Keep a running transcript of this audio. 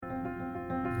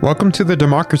Welcome to the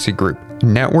Democracy Group, a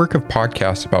network of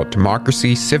podcasts about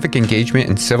democracy, civic engagement,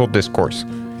 and civil discourse.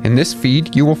 In this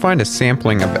feed, you will find a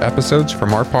sampling of episodes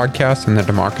from our podcast in the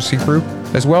Democracy Group,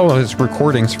 as well as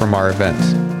recordings from our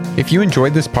events. If you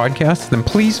enjoyed this podcast, then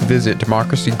please visit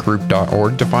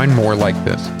democracygroup.org to find more like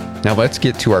this. Now let's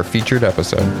get to our featured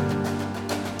episode.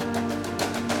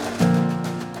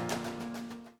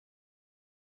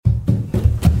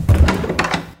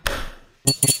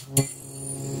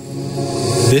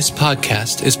 This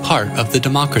podcast is part of the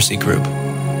Democracy Group.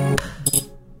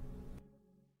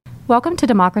 Welcome to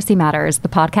Democracy Matters, the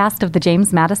podcast of the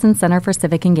James Madison Center for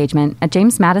Civic Engagement at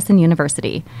James Madison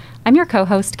University. I'm your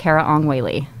co-host, Kara Ong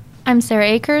Whaley. I'm Sarah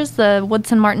Akers, the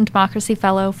Woodson Martin Democracy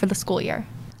Fellow for the school year.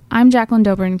 I'm Jacqueline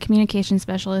Dobrin, Communication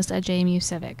Specialist at JMU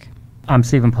Civic. I'm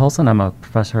Stephen Polson. I'm a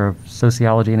professor of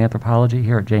sociology and anthropology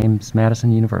here at James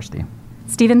Madison University.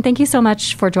 Stephen, thank you so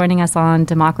much for joining us on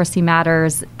Democracy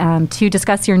Matters to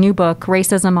discuss your new book,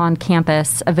 Racism on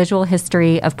Campus, A Visual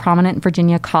History of Prominent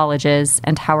Virginia Colleges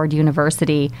and Howard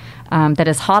University, that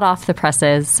is hot off the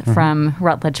presses from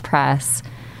Routledge Press.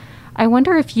 I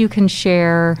wonder if you can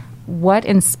share what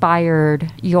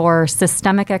inspired your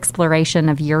systemic exploration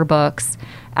of yearbooks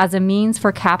as a means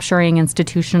for capturing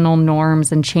institutional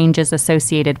norms and changes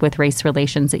associated with race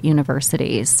relations at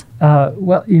universities. At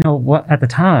the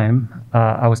time,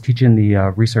 I was teaching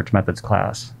the research methods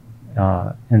class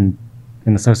in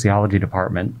the sociology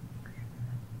department,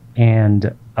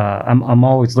 and I'm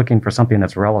always looking for something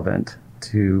that's relevant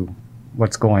to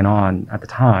what's going on at the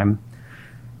time.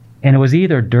 And it was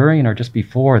either during or just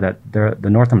before that the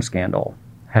Northam scandal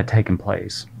had taken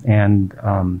place. And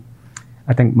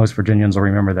I think most Virginians will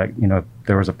remember that,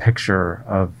 there was a picture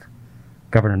of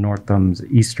Governor Northam's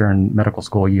Eastern Medical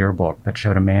School yearbook that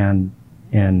showed a man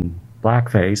in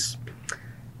blackface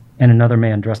and another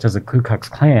man dressed as a Ku Klux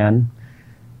Klan.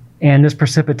 And this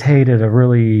precipitated a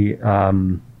really,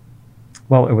 there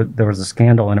was a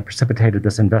scandal, and it precipitated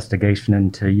this investigation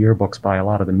into yearbooks by a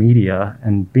lot of the media.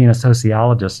 And being a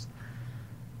sociologist,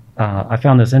 I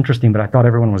found this interesting, but I thought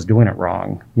everyone was doing it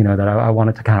wrong. That I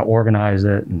wanted to kind of organize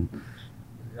it and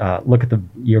look at the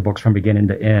yearbooks from beginning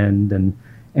to end. And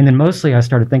then mostly I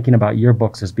started thinking about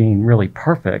yearbooks as being really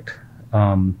perfect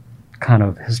kind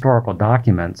of historical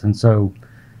documents. And so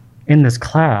in this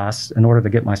class, in order to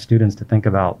get my students to think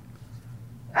about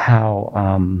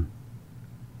how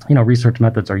research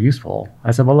methods are useful,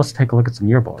 I said, well, let's take a look at some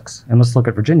yearbooks, and let's look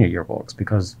at Virginia yearbooks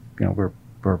because, we're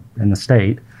in the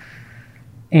state.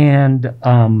 And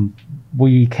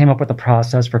we came up with a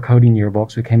process for coding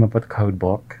yearbooks. We came up with a code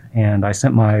book, and I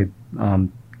sent my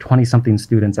 20-something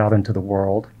students out into the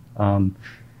world. And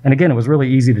again, it was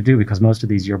really easy to do because most of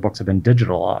these yearbooks have been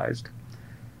digitalized.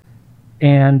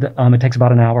 And it takes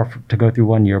about an hour to go through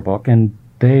one yearbook, and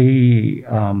they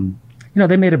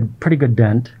made a pretty good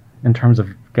dent in terms of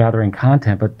gathering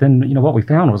content. But then, what we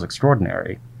found was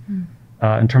extraordinary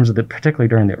in terms of particularly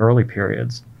during the early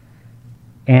periods.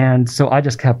 And so I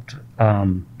just kept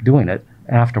doing it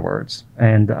afterwards.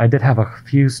 And I did have a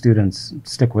few students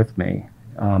stick with me.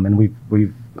 And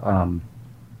we've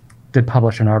did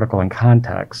publish an article in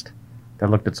Context that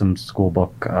looked at some school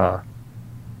book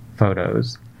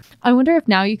photos. I wonder if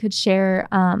now you could share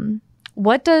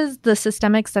what does the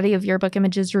systemic study of yearbook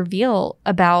images reveal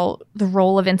about the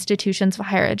role of institutions of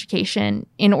higher education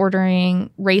in ordering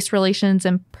race relations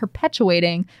and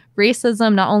perpetuating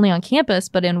racism not only on campus,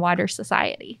 but in wider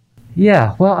society?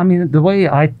 Yeah, well, the way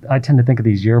I tend to think of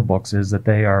these yearbooks is that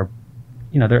they are,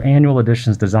 they're annual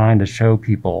editions designed to show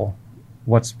people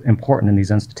what's important in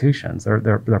these institutions.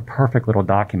 They're perfect little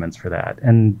documents for that.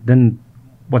 And then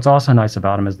what's also nice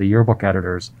about them is the yearbook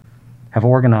editors have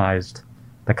organized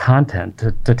the content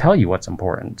to tell you what's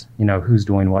important, who's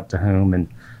doing what to whom, and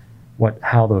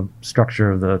how the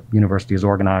structure of the university is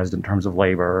organized in terms of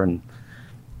labor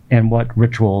and what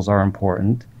rituals are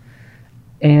important.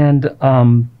 And,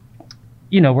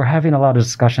 we're having a lot of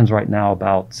discussions right now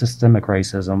about systemic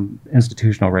racism,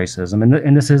 institutional racism.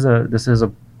 And this is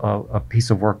a piece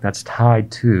of work that's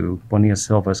tied to Bonilla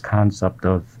Silva's concept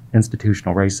of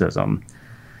institutional racism.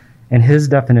 And his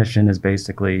definition is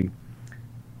basically,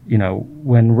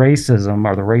 when racism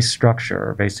or the race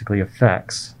structure basically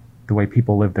affects the way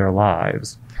people live their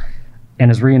lives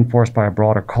and is reinforced by a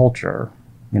broader culture,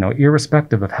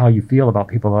 irrespective of how you feel about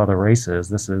people of other races,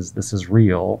 this is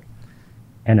real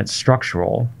and it's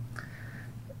structural.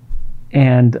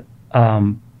 And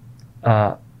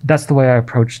that's the way I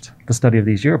approached the study of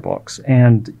these yearbooks.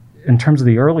 And in terms of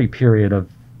the early period of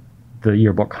the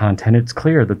yearbook content, it's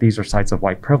clear that these are sites of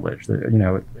white privilege.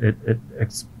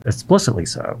 It's explicitly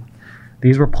so.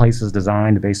 These were places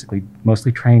designed to basically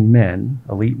mostly train men,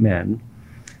 elite men,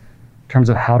 terms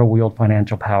of how to wield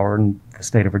financial power in the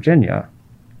state of Virginia.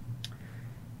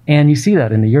 And you see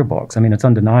that in the yearbooks. I mean, it's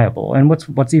undeniable. And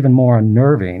what's even more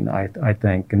unnerving, I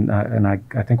think, and I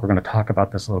think we're going to talk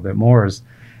about this a little bit more, is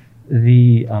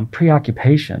the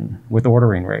preoccupation with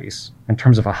ordering race in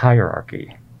terms of a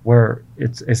hierarchy, where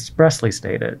it's expressly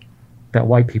stated that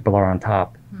white people are on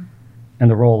top, and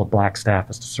the role of black staff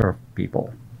is to serve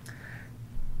people.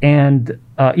 And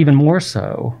even more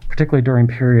so, particularly during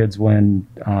periods when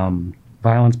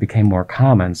violence became more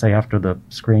common, say after the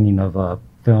screening of a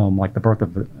film like The Birth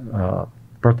of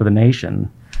the Nation,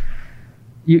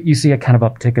 you see a kind of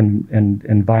uptick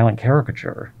in violent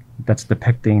caricature that's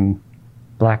depicting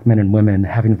black men and women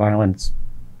having violence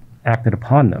acted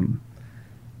upon them.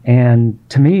 And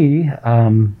to me,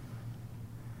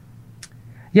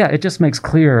 it just makes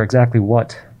clear exactly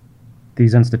what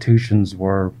these institutions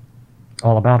were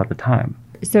all about at the time.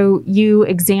 So you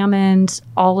examined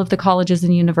all of the colleges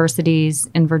and universities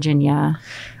in Virginia.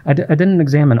 I didn't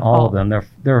examine all of them.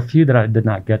 There are a few that I did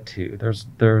not get to.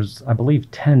 There's I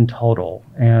believe 10 total,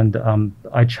 and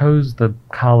I chose the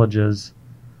colleges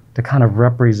to kind of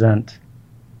represent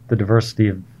the diversity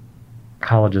of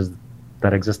colleges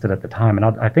that existed at the time, and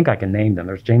I think I can name them.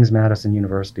 There's James Madison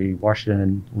University, Washington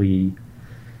and Lee,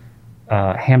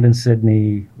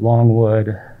 Hampden-Sydney,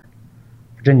 Longwood,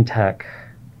 Virginia Tech,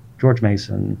 George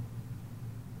Mason,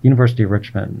 University of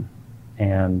Richmond,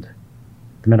 and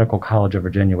the Medical College of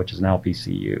Virginia, which is now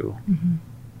VCU. Mm-hmm.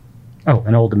 Oh,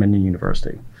 and Old Dominion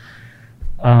University.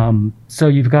 So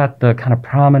you've got the kind of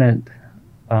prominent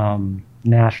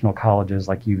national colleges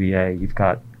like UVA. You've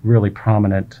got really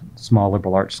prominent small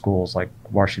liberal arts schools like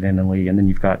Washington and Lee, and then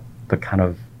you've got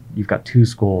two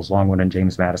schools, Longwood and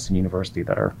James Madison University,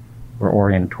 that were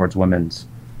oriented towards women's.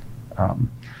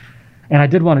 And I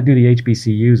did want to do the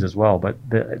HBCUs as well, but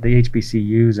the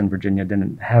HBCUs in Virginia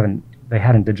hadn't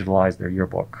digitalized their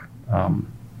yearbook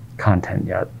content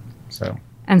yet. So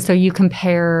you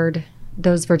compared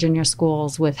those Virginia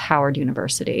schools with Howard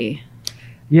University.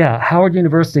 Yeah, Howard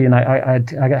University, and I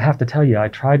have to tell you,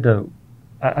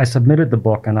 I submitted the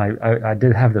book, and I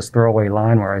did have this throwaway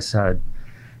line where I said,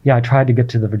 I tried to get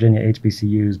to the Virginia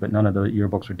HBCUs, but none of the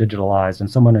yearbooks were digitalized. And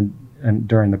someone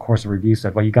during the course of review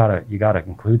said, "Well, you gotta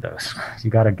include those. you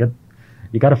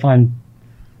gotta find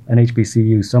an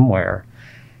HBCU somewhere."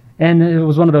 And it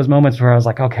was one of those moments where I was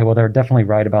like, "Okay, well, they're definitely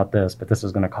right about this, but this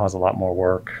is going to cause a lot more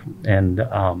work." And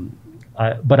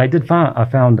I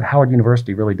found Howard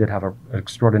University really did have an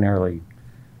extraordinarily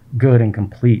good and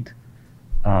complete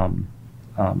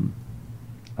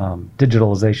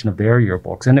digitalization of their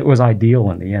yearbooks, and it was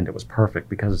ideal in the end. It was perfect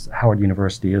because Howard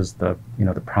University is the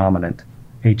prominent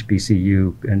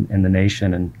HBCU in the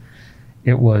nation, and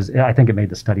I think it made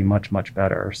the study much, much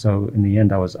better. So in the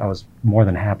end, I was more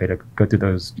than happy to go through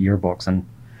those yearbooks, and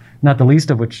not the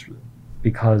least of which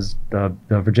because the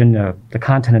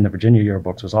content in the Virginia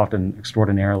yearbooks was often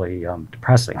extraordinarily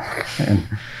depressing, and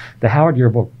the Howard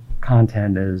yearbook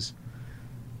content is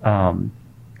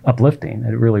uplifting.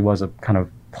 It really was a kind of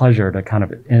pleasure to kind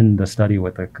of end the study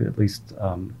with at least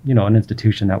an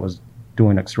institution that was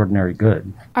doing extraordinary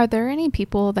good. Are there any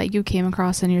people that you came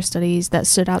across in your studies that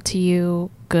stood out to you,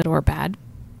 good or bad?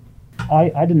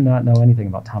 I did not know anything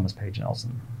about Thomas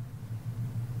Nelson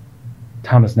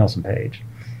Page,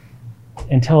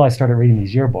 until I started reading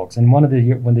these yearbooks. And when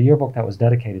the yearbook that was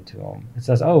dedicated to him, it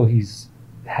says, he's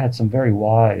had some very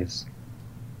wise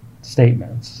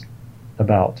statements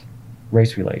about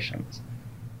race relations.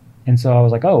 And so I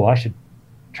was like, I should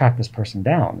track this person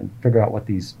down and figure out what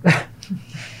these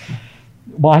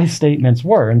wise statements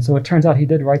were. And so it turns out he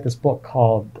did write this book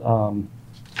called, I'm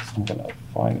going to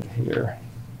find it here,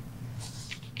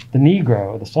 The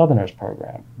Negro, the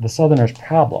Southerners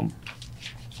Problem.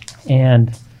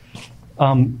 And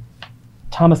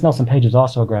Thomas Nelson Page is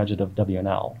also a graduate of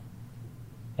WNL.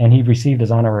 And he received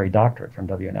his honorary doctorate from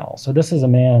WNL. So this is a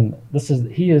man,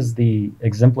 he is the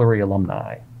exemplary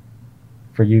alumni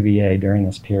for UVA during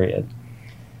this period.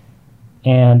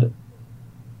 And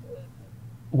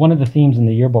one of the themes in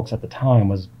the yearbooks at the time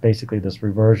was basically this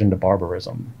reversion to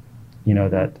barbarism,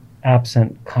 that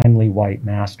absent kindly white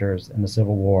masters in the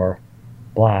Civil War,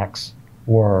 blacks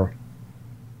were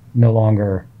no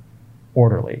longer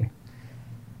orderly.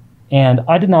 And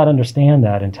I did not understand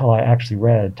that until I actually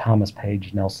read Thomas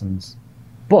Page Nelson's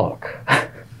book,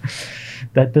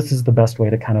 that this is the best way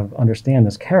to kind of understand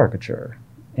this caricature.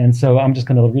 And so I'm just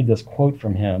going to read this quote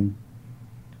from him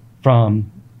from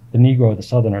The Negro, the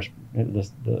Southerners,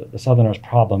 the Southerners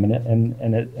Problem.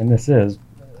 And this is,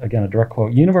 again, a direct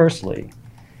quote. Universally,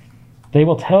 They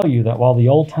will tell you that while the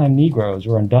old-time Negroes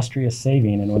were industrious,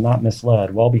 saving, and were not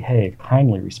misled, well-behaved,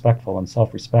 kindly, respectful, and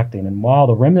self-respecting, and while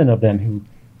the remnant of them who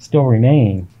still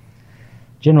remain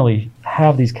generally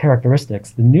have these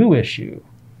characteristics, the new issue,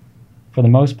 for the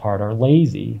most part, are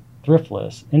lazy,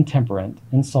 thriftless, intemperate,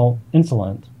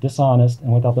 insolent, dishonest,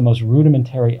 and without the most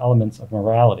rudimentary elements of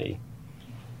morality.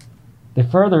 They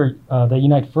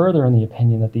unite further in the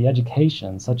opinion that the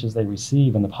education, such as they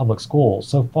receive in the public schools,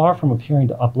 so far from appearing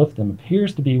to uplift them,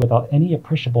 appears to be without any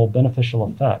appreciable beneficial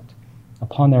effect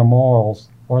upon their morals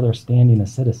or their standing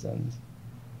as citizens.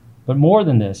 But more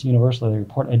than this, universally they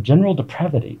report a general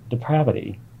depravity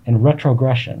and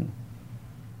retrogression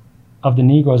of the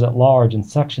Negroes at large in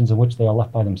sections in which they are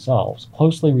left by themselves,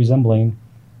 closely resembling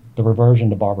the reversion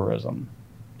to barbarism.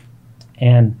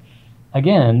 And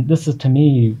again, this is to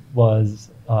me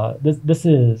this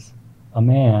is a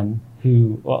man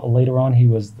who later on he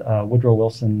was Woodrow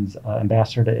Wilson's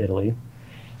ambassador to Italy.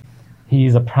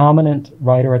 He's a prominent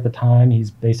writer at the time.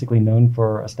 He's basically known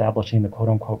for establishing the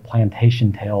quote-unquote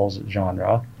plantation tales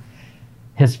genre.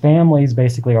 His families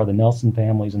basically are the Nelson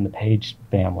families and the Page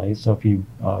families. So if you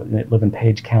live in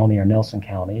Page County or Nelson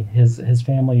County, his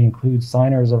family includes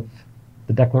signers of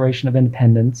the Declaration of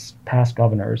Independence, past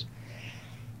governors.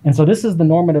 And so this is the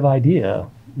normative idea,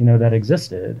 that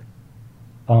existed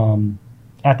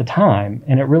at the time,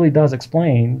 and it really does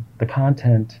explain the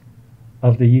content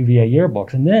of the UVA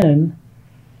yearbooks. And then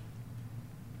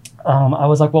I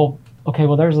was like, well,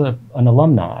 there's an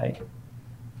alumni.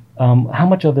 How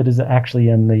much of it is actually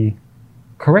in the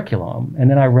curriculum? And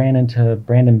then I ran into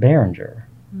Brandon Behringer.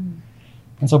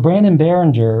 And so Brandon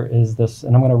Behringer is this,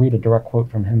 and I'm going to read a direct quote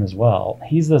from him as well.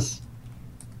 He's this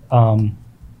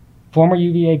former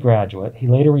UVA graduate. He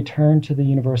later returned to the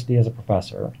university as a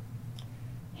professor.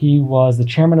 He was the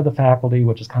chairman of the faculty,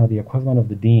 which is kind of the equivalent of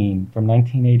the dean, from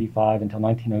 1985 until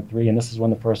 1903, and this is when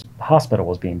the first hospital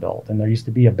was being built. And there used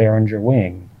to be a Behringer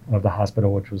wing of the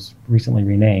hospital, which was recently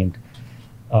renamed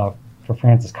for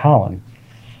Francis Collin.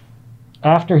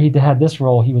 After he had this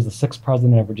role, he was the sixth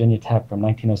president of Virginia Tech from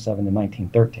 1907 to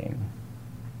 1913.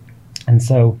 And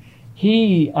so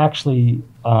he actually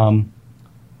wrote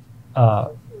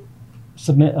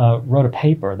a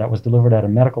paper that was delivered at a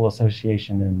medical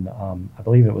association in, I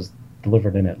believe it was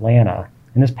delivered in Atlanta.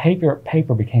 And this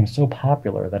paper became so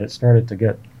popular that it started to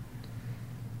get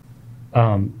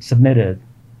submitted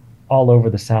all over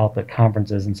the South at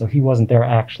conferences. And so he wasn't there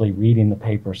actually reading the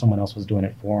paper. Someone else was doing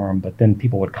it for him, but then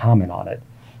people would comment on it.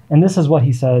 And this is what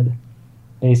he said,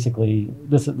 basically.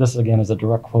 This again is a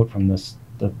direct quote from this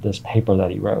paper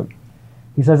that he wrote.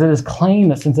 He says, "It is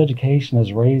claimed that since education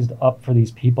is raised up for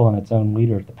these people and its own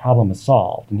leaders, the problem is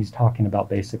solved." And he's talking about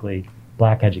basically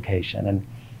black education. And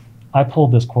I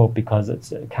pulled this quote because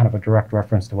it's kind of a direct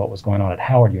reference to what was going on at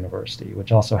Howard University,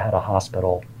 which also had a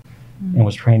hospital and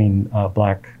was training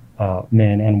black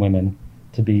men and women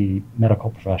to be medical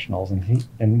professionals.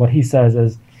 And what he says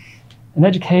is, an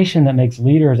education that makes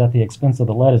leaders at the expense of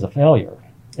the led is a failure.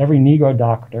 Every Negro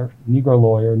doctor, Negro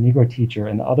lawyer, Negro teacher,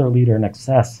 and other leader in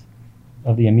excess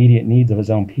of the immediate needs of his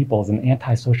own people is an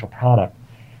antisocial product,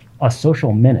 a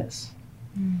social menace.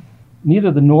 Neither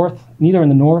in the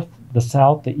North, the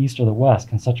South, the East, or the West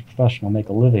can such a professional make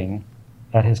a living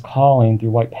at his calling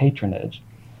through white patronage.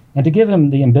 And to give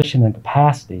him the ambition and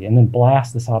capacity and then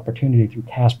blast this opportunity through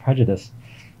caste prejudice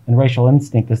and racial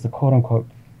instinct is to quote-unquote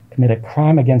commit a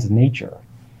crime against nature.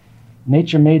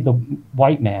 Nature made the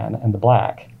white man and the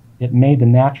black. It made the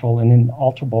natural and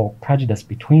inalterable prejudice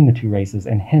between the two races,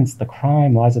 and hence the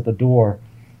crime lies at the door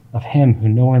of him who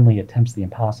knowingly attempts the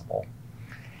impossible.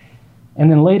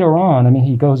 And then later on,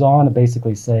 he goes on to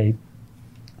basically say,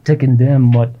 to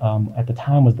condemn what at the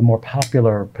time was the more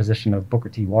popular position of Booker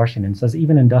T. Washington, says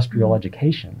even industrial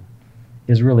education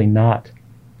is really not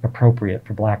appropriate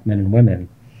for black men and women.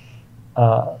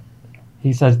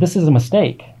 He says, this is a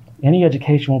mistake. Any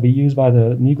education will be used by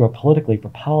the Negro politically for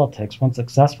politics. Once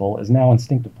successful, is now an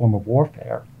instinctive form of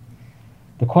warfare.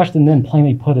 The question then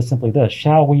plainly put is simply this: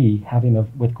 shall we, having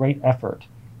with great effort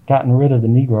gotten rid of the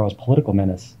Negro as political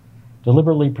menace,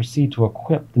 deliberately proceed to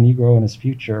equip the Negro in his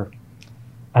future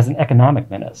as an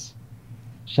economic menace?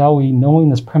 Shall we,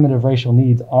 knowing this primitive racial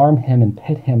needs, arm him and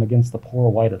pit him against the poor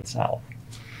white of the South?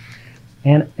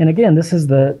 And again, this is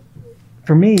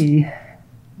for me,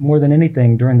 more than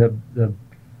anything, during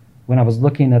when I was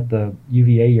looking at the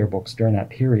UVA yearbooks during that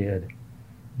period,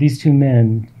 these two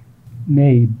men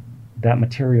made that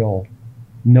material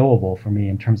knowable for me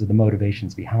in terms of the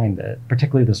motivations behind it,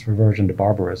 particularly this reversion to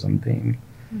barbarism theme.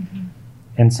 Mm-hmm.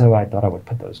 And so I thought I would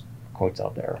put those quotes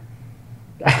out there.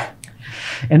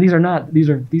 And these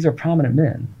are prominent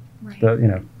men. Right.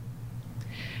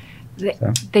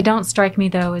 They don't strike me,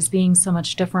 though, as being so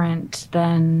much different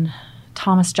than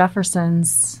Thomas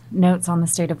Jefferson's notes on the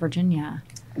state of Virginia.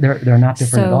 They're not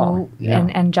different at all. Yeah.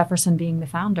 And Jefferson being the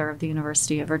founder of the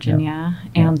University of Virginia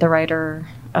and the writer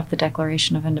of the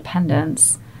Declaration of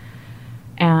Independence,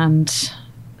 and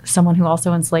someone who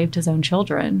also enslaved his own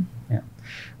children. Yeah.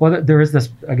 Well, there is this,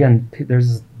 again,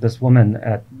 there's this woman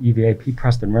at UVA, P.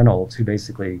 Preston Reynolds, who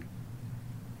basically,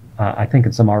 I think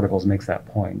in some articles makes that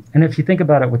point. And if you think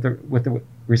about it with the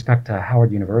respect to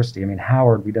Howard University, I mean,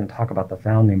 Howard, we didn't talk about the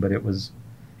founding, but it was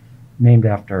named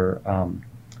after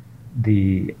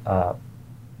the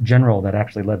general that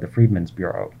actually led the Freedmen's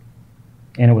Bureau.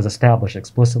 And it was established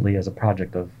explicitly as a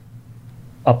project of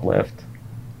uplift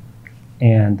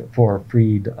and for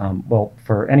freed,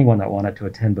 for anyone that wanted to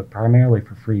attend, but primarily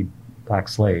for freed black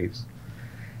slaves.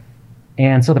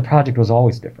 And so the project was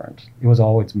always different. It was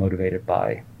always motivated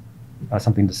by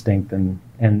something distinct,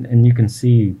 and you can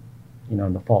see, in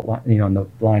the in the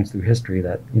lines through history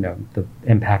that the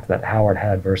impact that Howard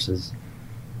had versus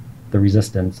the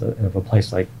resistance of a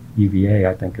place like UVA.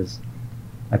 I think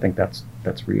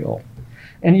that's real.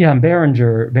 And and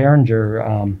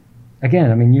Barringer.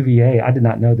 Again, I mean, UVA, I did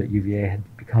not know that UVA had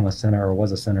become a center or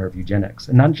was a center of eugenics.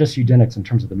 And not just eugenics in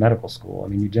terms of the medical school. I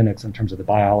mean, eugenics in terms of the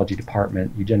biology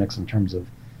department, eugenics in terms of,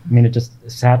 it just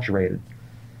saturated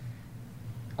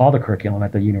all the curriculum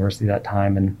at the university at that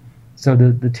time. And so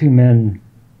the two men,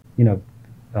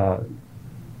 I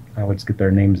would just get their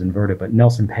names inverted, but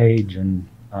Nelson Page and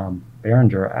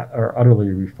Barringer are utterly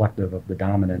reflective of the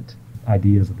dominant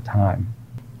ideas of the time.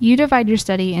 You divide your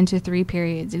study into 3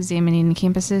 periods examining the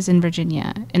campuses in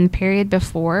Virginia. In the period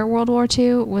before World War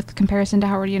II, with comparison to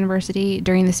Howard University,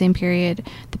 during the same period,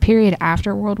 the period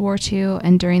after World War II,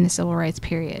 and during the Civil Rights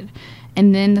period,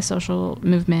 and then the social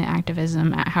movement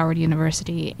activism at Howard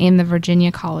University and the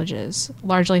Virginia colleges,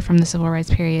 largely from the Civil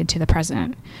Rights period to the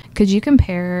present. Could you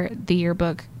compare the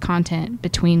yearbook content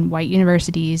between white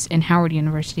universities and Howard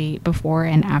University before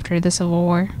and after the Civil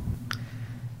War?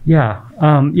 Yeah,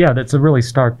 that's a really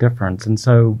stark difference. And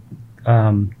so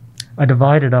I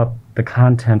divided up the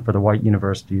content for the white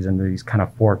universities into these kind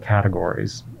of 4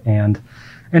 categories. And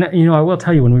I will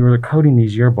tell you, when we were coding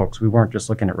these yearbooks, we weren't just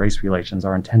looking at race relations.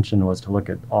 Our intention was to look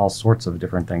at all sorts of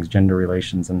different things, gender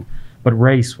relations, but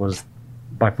race was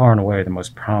by far and away the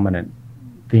most prominent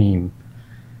theme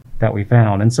that we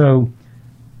found. And so,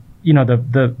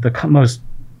 the most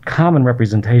common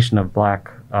representation of black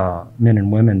men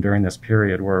and women during this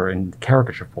period were in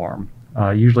caricature form,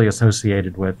 usually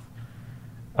associated with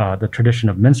the tradition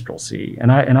of minstrelsy. And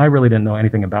I really didn't know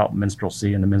anything about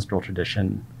minstrelsy and the minstrel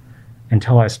tradition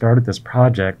until I started this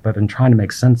project. But in trying to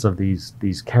make sense of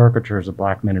these caricatures of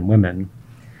black men and women,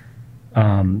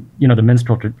 the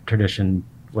minstrel tradition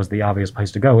was the obvious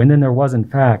place to go. And then there was, in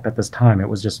fact, at this time, it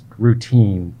was just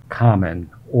routine, common,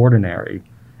 ordinary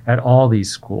at all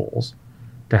these schools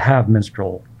to have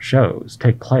minstrel shows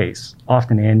take place,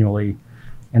 often annually.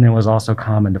 And it was also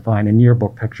common to find, in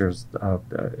yearbook pictures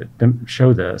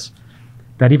show this,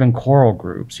 that even choral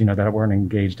groups, that weren't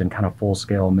engaged in kind of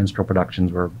full-scale minstrel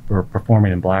productions were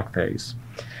performing in blackface.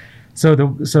 So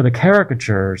the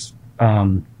caricatures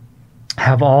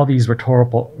have all these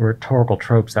rhetorical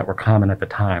tropes that were common at the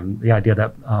time. The idea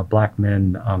that black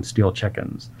men steal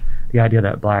chickens, the idea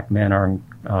that black men are in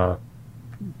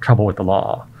trouble with the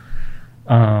law.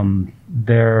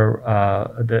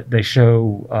 They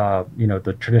show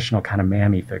the traditional kind of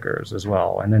mammy figures as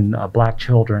well, and then black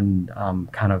children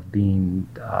kind of being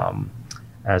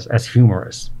as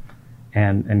humorous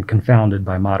and confounded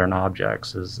by modern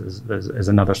objects is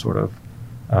another sort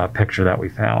of picture that we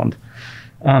found.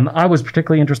 I was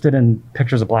particularly interested in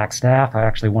pictures of black staff. I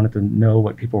actually wanted to know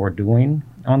what people were doing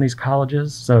on these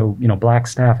colleges. So black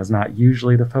staff is not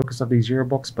usually the focus of these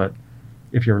yearbooks, but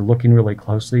if you're looking really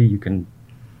closely, you can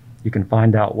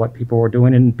find out what people were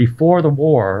doing. And before the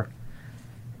war,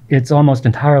 it's almost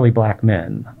entirely black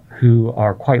men who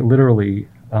are quite literally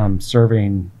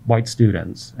serving white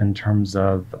students in terms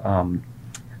of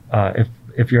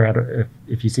if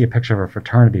you see a picture of a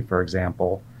fraternity, for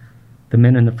example, the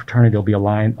men in the fraternity will be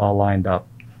all lined up,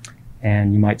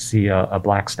 and you might see a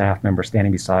black staff member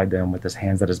standing beside them with his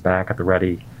hands at his back at the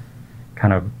ready,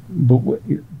 kind of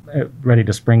ready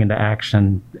to spring into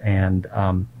action. And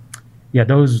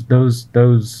those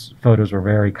photos were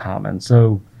very common.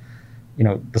 So,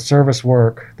 the service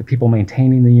work, the people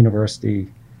maintaining the university,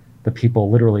 the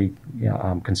people literally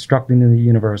constructing the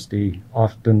university,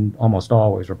 often, almost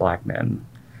always, were black men.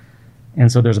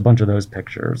 And so there's a bunch of those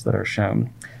pictures that are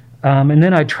shown. And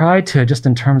then I tried to, just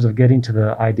in terms of getting to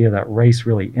the idea that race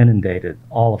really inundated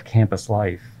all of campus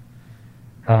life,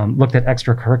 looked at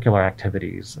extracurricular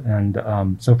activities. And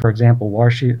so, for example,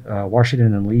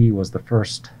 Washington and Lee was the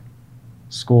first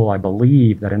school, I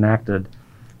believe, that enacted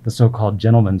the so-called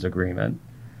Gentleman's Agreement.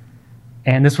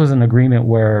 And this was an agreement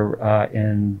where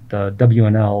in the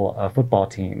WNL football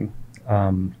team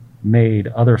made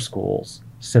other schools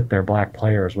sit their black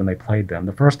players when they played them.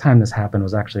 The first time this happened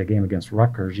was actually a game against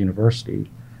Rutgers University,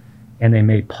 and they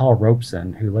made Paul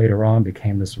Robeson, who later on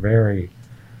became this very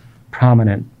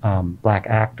prominent black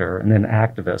actor and then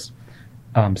activist,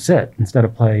 sit instead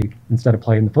of playing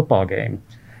the football game.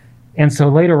 And so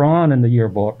later on in the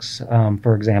yearbooks,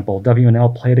 for example,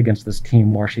 WNL played against this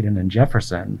team, Washington and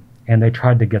Jefferson, and they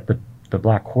tried to get the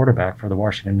black quarterback for the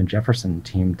Washington and Jefferson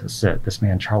team to sit, this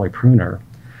man Charlie Pruner.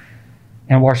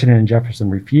 And Washington and Jefferson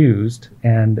refused,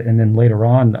 and then later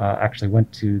on actually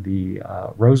went to the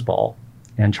Rose Bowl,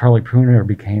 and Charlie Pruner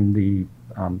became the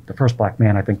first black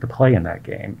man, I think, to play in that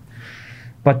game.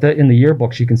 But in the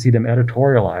yearbooks, you can see them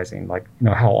editorializing, like,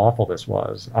 how awful this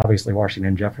was. Obviously, Washington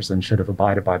and Jefferson should have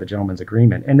abided by the Gentleman's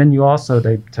Agreement. And then you also,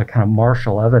 to kind of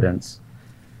marshal evidence,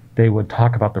 they would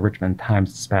talk about the Richmond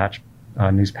Times-Dispatch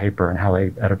newspaper and how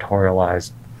they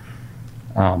editorialized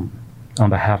on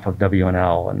behalf of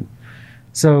WNL. And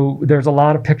so there's a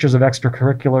lot of pictures of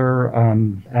extracurricular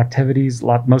activities,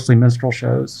 mostly minstrel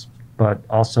shows, but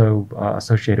also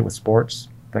associated with sports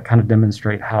that kind of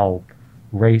demonstrate how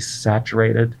race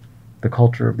saturated the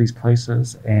culture of these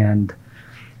places. And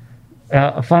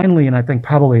finally, and I think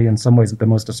probably in some ways the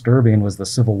most disturbing, was the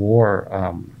Civil War,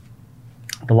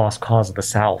 the lost cause of the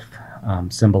South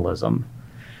symbolism.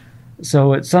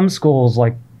 So at some schools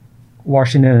like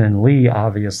Washington and Lee,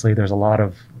 obviously, there's a lot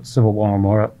of Civil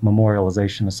War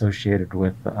memorialization associated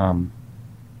with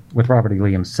Robert E.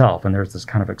 Lee himself, and there's this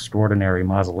kind of extraordinary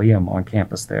mausoleum on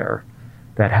campus there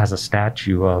that has a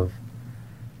statue of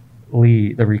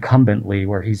Lee, the recumbent Lee,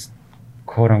 where he's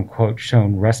quote unquote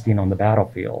shown resting on the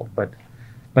battlefield.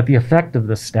 But the effect of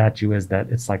this statue is that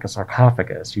it's like a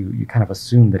sarcophagus. You kind of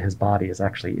assume that his body is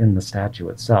actually in the statue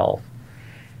itself.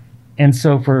 And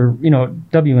so for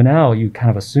WNL, you kind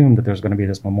of assume that there's going to be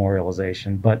this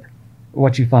memorialization, but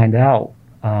what you find out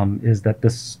is that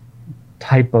this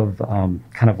type of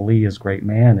kind of Lee as great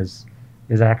man is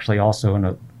actually also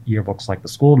in yearbooks like the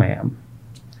Schoolma'am,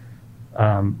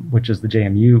 which is the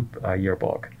JMU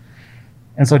yearbook.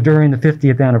 And so during the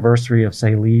 50th anniversary of,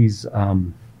 say, Lee's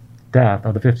death,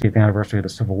 or the 50th anniversary of the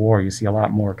Civil War, you see a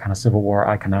lot more kind of Civil War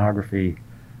iconography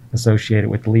associated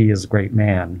with Lee as a great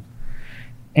man.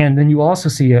 And then you also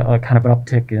see a kind of an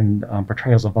uptick in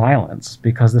portrayals of violence,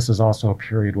 because this is also a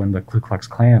period when the Ku Klux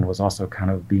Klan was also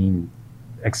kind of being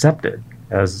accepted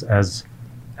as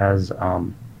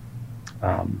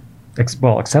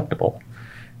acceptable.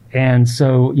 And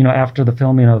so, after the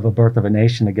filming of A Birth of a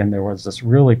Nation, again, there was this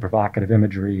really provocative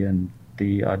imagery in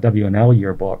the WNL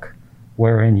yearbook,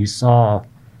 wherein you saw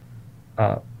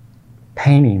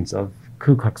paintings of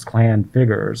Ku Klux Klan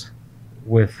figures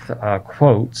with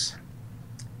quotes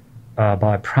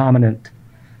by prominent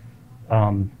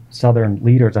Southern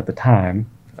leaders at the time,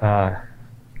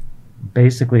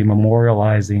 basically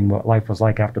memorializing what life was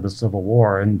like after the Civil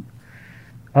War. And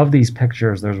of these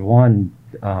pictures, there's one,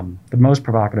 the most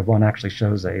provocative one actually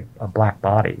shows a black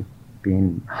body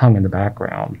being hung in the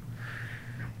background.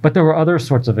 But there were other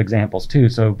sorts of examples too.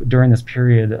 So during this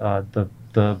period,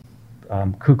 the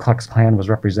Ku Klux Klan was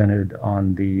represented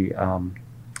on the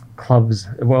clubs.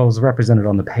 Well, it was represented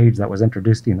on the page that was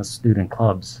introducing the student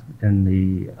clubs in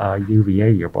the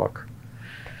UVA yearbook.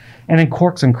 And in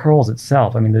Corks and Curls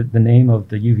itself, I mean, the name of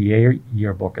the UVA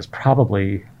yearbook is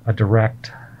probably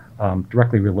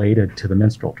directly related to the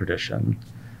minstrel tradition.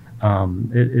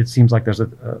 It seems like there's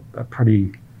a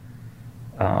pretty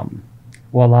a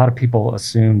lot of people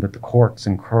assume that the corks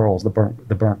and curls, the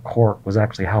burnt cork, was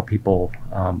actually how people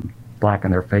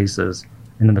blacken their faces,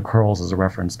 and then the curls is a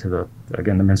reference to the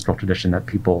minstrel tradition that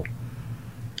people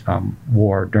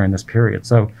wore during this period.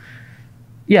 So,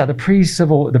 yeah, the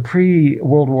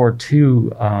pre-World War II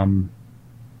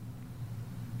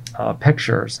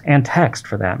pictures and text,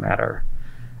 for that matter,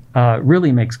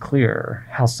 really makes clear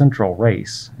how central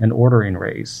race and ordering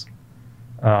race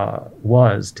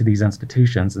was to these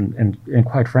institutions, and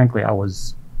quite frankly, I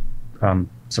was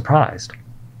surprised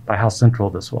by how central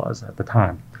this was at the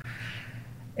time.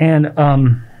 And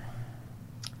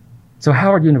so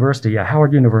Howard University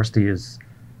is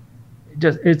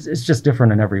it's just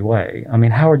different in every way. I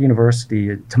mean, Howard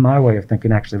University, to my way of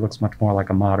thinking, actually looks much more like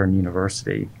a modern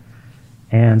university.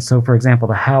 And so, for example,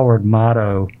 the Howard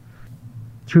motto,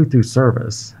 "Truth through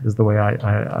service," is the way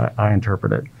I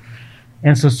interpret it.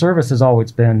 And so service has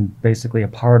always been basically a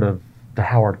part of the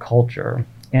Howard culture.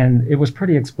 And it was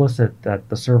pretty explicit that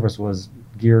the service was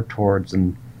geared towards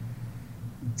and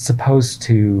supposed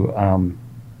to,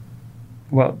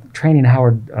 training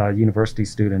Howard University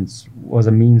students was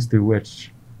a means through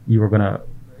which you were going to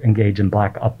engage in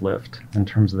Black uplift in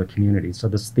terms of the community. So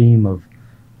this theme of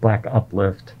Black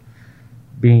uplift,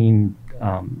 being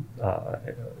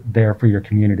there for your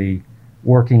community,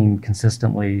 working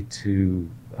consistently to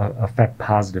affect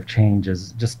positive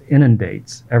changes, just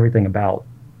inundates everything about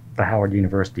the Howard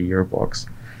University yearbooks.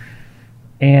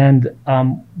 And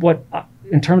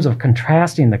in terms of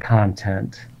contrasting the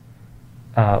content,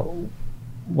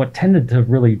 what tended to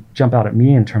really jump out at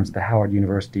me in terms of the Howard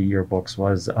University yearbooks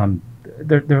was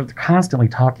they're constantly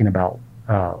talking about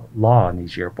law in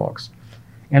these yearbooks.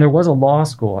 And there was a law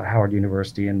school at Howard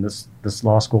University, and this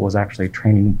law school was actually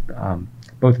training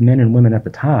both men and women at the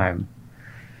time.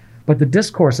 But the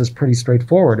discourse is pretty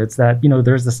straightforward. It's that,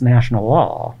 there's this national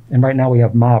law, and right now we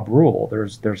have mob rule.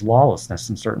 There's lawlessness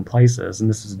in certain places, and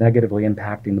this is negatively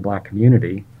impacting the Black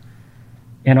community.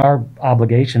 And our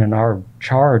obligation and our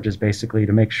charge is basically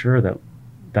to make sure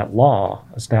that law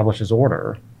establishes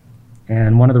order.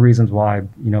 And one of the reasons why,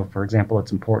 for example,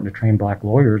 it's important to train Black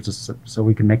lawyers is so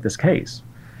we can make this case.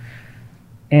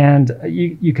 And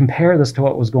you compare this to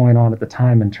what was going on at the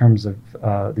time in terms of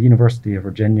the University of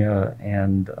Virginia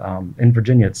and in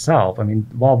Virginia itself. I mean,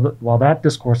 while that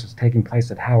discourse is taking place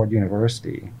at Howard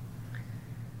University,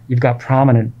 you've got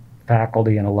prominent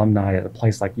faculty and alumni at a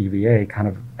place like UVA kind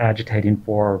of agitating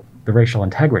for the Racial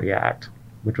Integrity Act,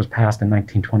 which was passed in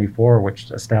 1924,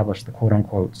 which established the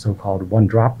quote-unquote so-called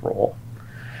one-drop rule.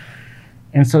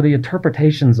 And so the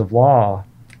interpretations of law,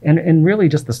 and really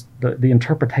just the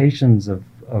interpretations of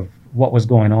what was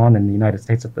going on in the United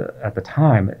States at the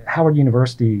time, Howard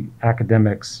University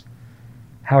academics,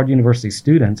 Howard University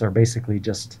students are basically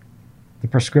just, the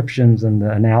prescriptions and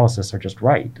the analysis are just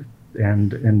right.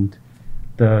 And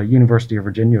the University of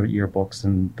Virginia yearbooks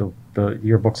and the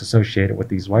yearbooks associated with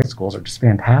these white schools are just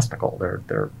fantastical.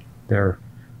 They're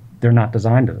not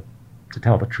designed to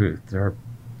tell the truth.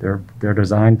 They're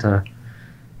designed to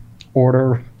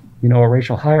order, a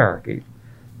racial hierarchy.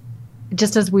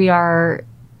 Just as we are,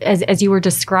 as you were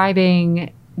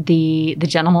describing the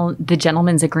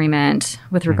gentleman's agreement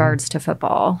with regards to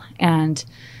football and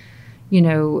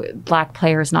Black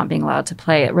players not being allowed to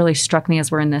play, it really struck me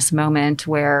as we're in this moment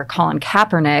where Colin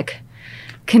Kaepernick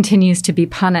continues to be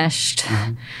punished,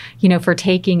 for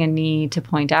taking a knee to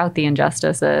point out the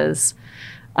injustices,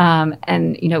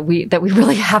 and we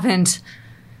really haven't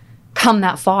come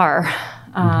that far,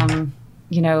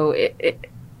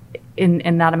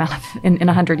 in that amount of in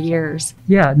 100 years.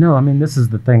 Yeah, no, I mean, this is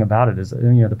the thing about it is,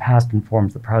 the past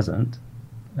informs the present.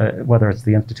 Whether it's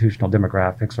the institutional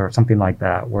demographics or something like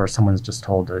that, where someone's just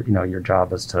told to, your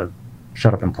job is to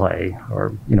shut up and play,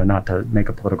 or, not to make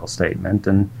a political statement.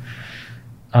 And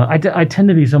I tend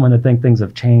to be someone that think things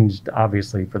have changed,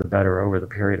 obviously, for the better over the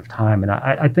period of time. And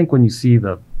I think when you see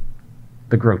the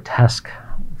grotesque,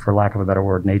 for lack of a better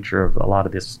word, nature of a lot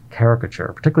of this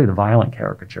caricature, particularly the violent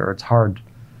caricature, it's hard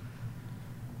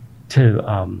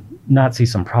to not see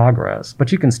some progress.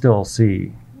 But you can still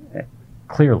see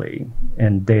clearly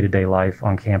in day-to-day life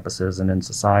on campuses and in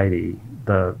society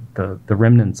the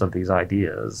remnants of these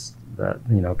ideas that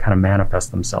kind of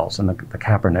manifest themselves, and the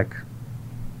Kaepernick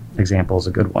example is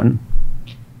a good one.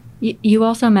 You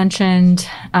also mentioned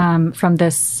from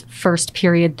this first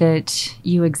period that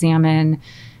you examine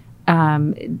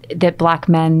that Black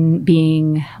men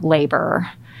being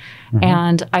labor,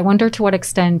 and I wonder to what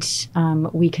extent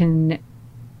we can.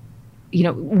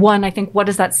 One, I think, what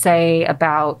does that say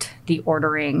about the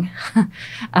ordering?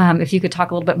 If you could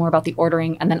talk a little bit more about the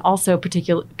ordering, and then also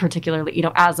particularly,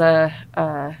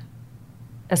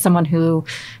 as someone who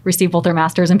received both their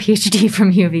master's and PhD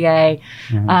from UVA,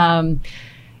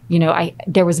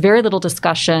 there was very little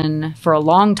discussion for a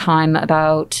long time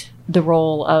about the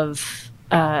role of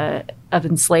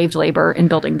enslaved labor in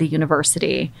building the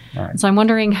university. Right. So I'm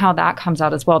wondering how that comes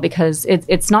out as well, because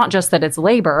it's not just that it's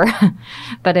labor,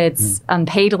 but it's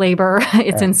unpaid labor,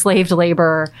 it's enslaved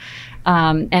labor.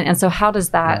 And so how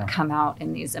does that come out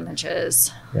in these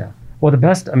images? Yeah. Well,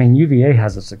 UVA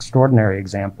has this extraordinary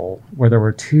example where there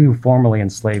were two formerly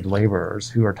enslaved laborers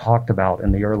who are talked about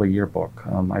in the early yearbook.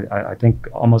 I think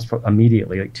almost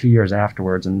immediately, like 2 years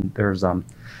afterwards. And there's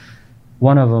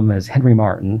one of them is Henry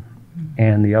Martin,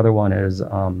 and the other one is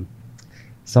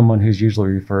someone who's usually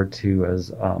referred to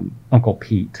as Uncle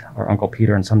Pete or Uncle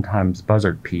Peter, and sometimes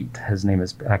Buzzard Pete. His name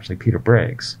is actually Peter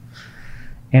Briggs.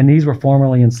 And these were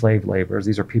formerly enslaved laborers.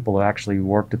 These are people who actually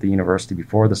worked at the university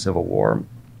before the Civil War.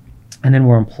 and then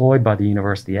were employed by the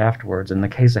university afterwards. In the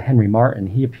case of Henry Martin,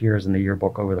 he appears in the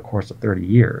yearbook over the course of 30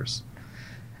 years,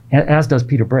 as does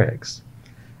Peter Briggs.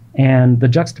 And the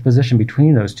juxtaposition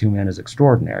between those two men is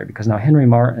extraordinary, because now Henry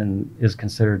Martin is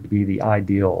considered to be the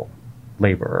ideal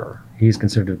laborer. He's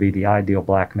considered to be the ideal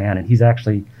black man, and he's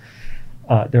actually,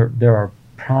 there are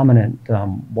prominent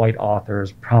white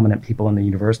authors, prominent people in the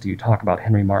university who talk about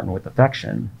Henry Martin with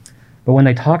affection. But when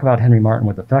they talk about Henry Martin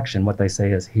with affection, what they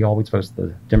say is he always votes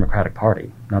the Democratic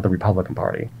Party, not the Republican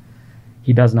Party.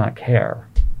 He does not care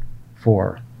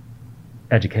for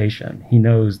education. He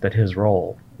knows that his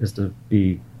role is to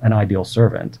be an ideal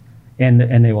servant.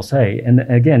 And they will say, and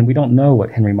again, we don't know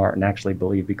what Henry Martin actually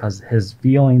believed, because his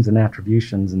feelings and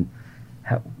attributions and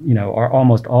are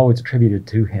almost always attributed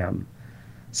to him,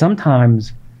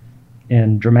 sometimes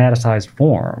in dramatized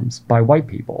forms by white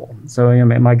people. So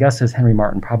my guess is Henry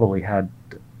Martin probably had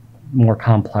more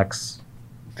complex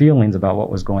feelings about what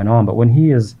was going on. But when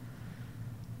he is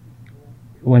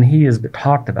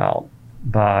talked about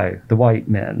by the white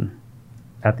men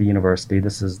at the university,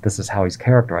 this is how he's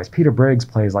characterized. Peter Briggs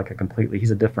plays like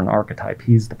he's a different archetype.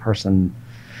 He's the person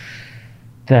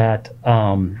that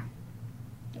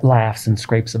laughs and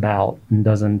scrapes about and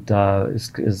doesn't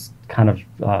is kind of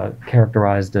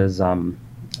characterized as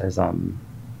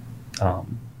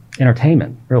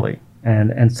entertainment, really.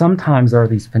 And sometimes there are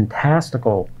these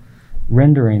fantastical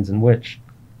renderings in which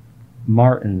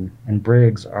Martin and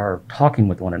Briggs are talking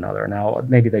with one another. Now,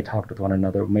 maybe they talked with one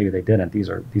another, maybe they didn't. These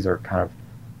are kind of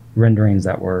renderings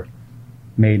that were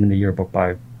made in the yearbook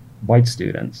by white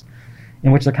students,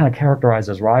 in which they're kind of characterized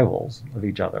as rivals of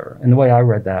each other. And the way I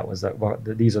read that was that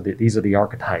these are the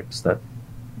archetypes that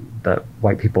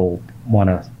white people want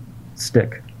to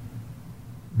stick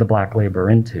the black laborer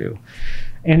into.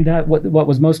 And that what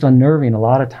was most unnerving a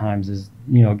lot of times is,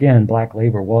 again, black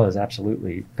labor was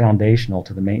absolutely foundational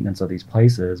to the maintenance of these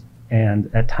places. And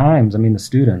at times, the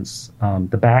students,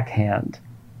 the backhand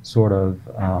sort of,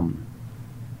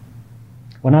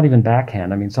 well, not even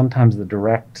backhand, sometimes the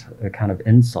direct kind of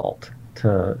insult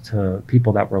to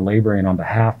people that were laboring on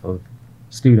behalf of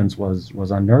students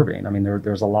was unnerving.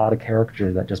 There's a lot of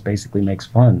caricature that just basically makes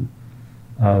fun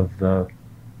of the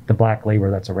black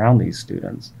labor that's around these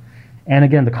students. And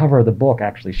again, the cover of the book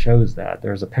actually shows that.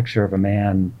 There's a picture of a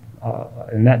man,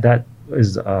 and that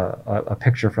is a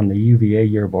picture from the UVA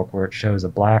yearbook, where it shows a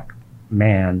black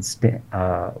man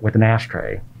with an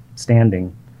ashtray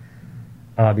standing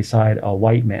beside a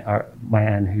white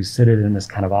man who's seated in this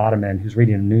kind of ottoman, who's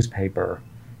reading a newspaper,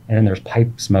 and then there's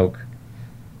pipe smoke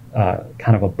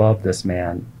kind of above this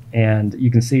man. And you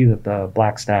can see that the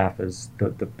black staff is,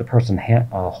 the person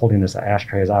holding this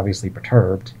ashtray is obviously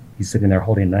perturbed. He's sitting there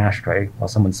holding an ashtray while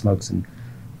someone smokes and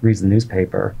reads the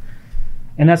newspaper.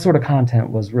 And that sort of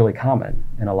content was really common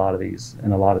in a lot of these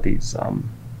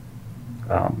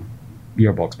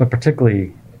yearbooks, but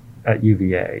particularly at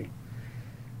UVA.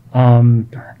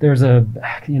 There's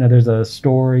a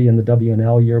story in the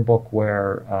W&L yearbook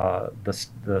where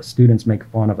the students make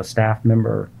fun of a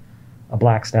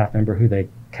black staff member who they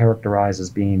characterize as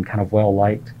being kind of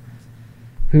well-liked,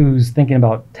 who's thinking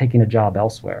about taking a job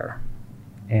elsewhere.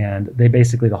 And they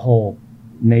basically, the whole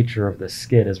nature of the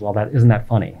skit is, well, isn't that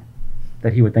funny?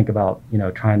 That he would think about,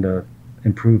 trying to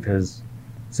improve his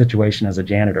situation as a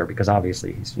janitor, because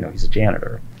obviously he's a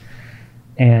janitor.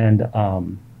 And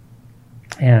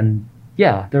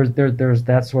yeah, there's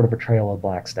that sort of portrayal of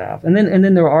black staff. And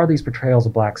then there are these portrayals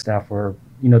of black staff where,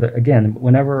 again,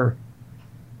 whenever,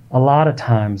 a lot of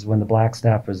times when the black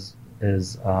staff is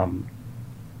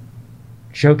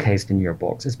showcased in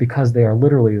yearbooks, it's because they are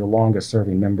literally the longest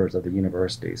serving members of the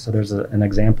university. So there's an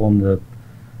example in the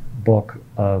book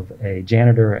of a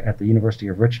janitor at the University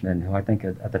of Richmond who I think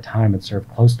at the time had served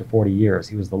close to 40 years.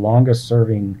 He was the longest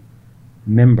serving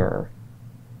member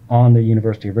on the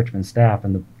University of Richmond staff,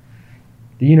 and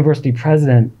the university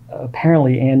president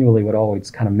apparently annually would always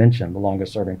kind of mention the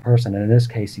longest serving person. And in this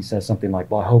case, he says something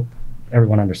like, well, I hope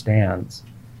everyone understands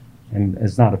and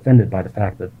is not offended by the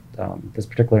fact that this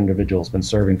particular individual has been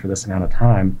serving for this amount of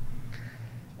time.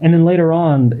 And then later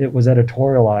on, it was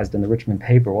editorialized in the Richmond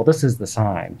paper, well, this is the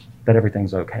sign that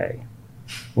everything's okay.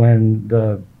 When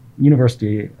the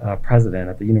university president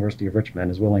at the University of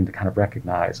Richmond is willing to kind of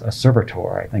recognize a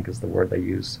servitor, I think is the word they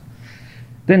use,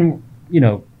 then, we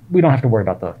don't have to worry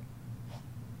about the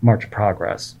March of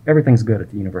Progress. Everything's good at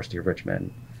the University of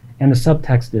Richmond. And the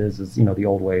subtext is the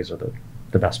old ways are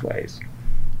the best ways.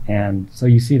 And so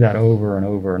you see that over and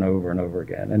over and over and over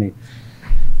again. And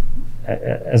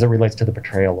as it relates to the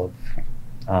portrayal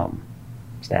of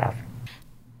staff.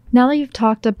 Now that you've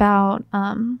talked about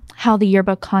how the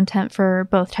yearbook content for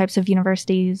both types of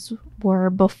universities were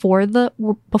before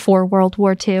World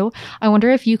War II, I wonder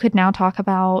if you could now talk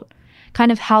about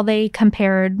kind of how they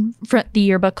compared the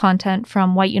yearbook content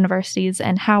from white universities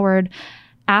and Howard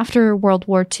after World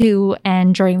War II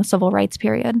and during the Civil Rights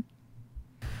period.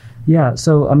 Yeah,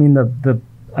 so I mean,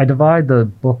 I divide the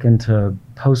book into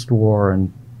post-war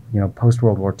and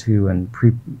post-World War II and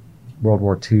pre-World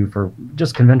War II for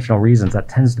just conventional reasons. That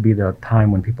tends to be the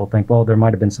time when people think, well, there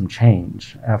might have been some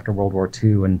change after World War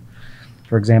II. And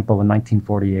for example, in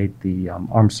 1948, the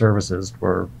armed services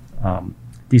were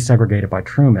desegregated by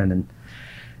Truman,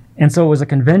 and so it was a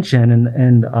convention,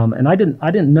 and I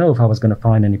didn't know if I was going to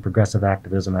find any progressive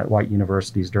activism at white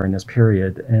universities during this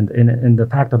period, and the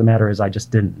fact of the matter is I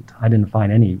just didn't. I didn't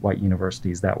find any white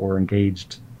universities that were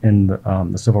engaged in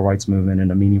the civil rights movement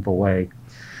in a meaningful way.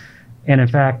 And in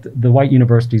fact, the white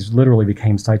universities literally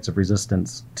became sites of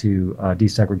resistance to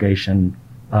desegregation.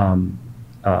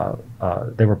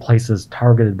 They were places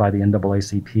targeted by the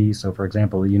NAACP. So, for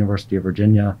example, the University of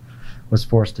Virginia was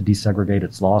forced to desegregate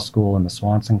its law school in the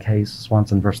Swanson case,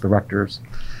 Swanson versus the rectors.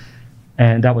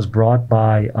 And that was brought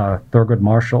by Thurgood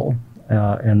Marshall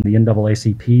and the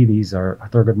NAACP.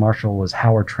 Thurgood Marshall was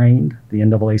Howard trained. The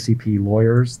NAACP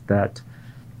lawyers that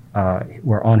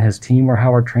were on his team were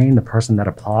Howard trained. The person that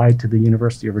applied to the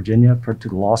University of Virginia to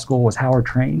the law school was Howard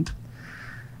trained.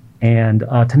 And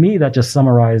to me, that just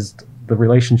summarized the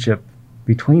relationship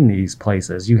between these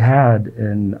places. You had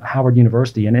in Howard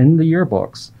University and in the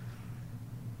yearbooks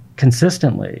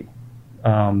consistently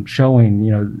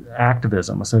showing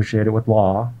activism associated with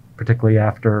law, particularly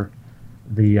after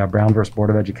the Brown versus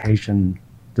Board of Education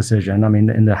decision. I mean,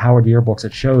 in the Howard yearbooks,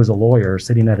 it shows a lawyer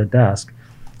sitting at a desk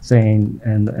saying,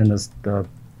 and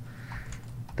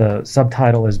the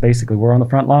subtitle is basically, "We're on the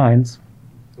front lines.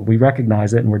 We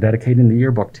recognize it, and we're dedicating the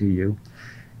yearbook to you."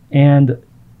 And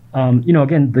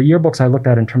again, the yearbooks I looked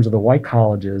at in terms of the white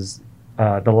colleges,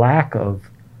 the lack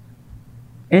of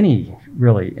any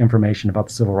really information about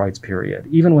the civil rights period,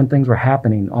 even when things were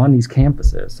happening on these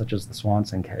campuses, such as the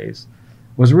Swanson case,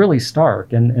 was really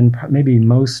stark. And maybe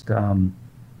most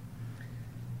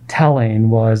telling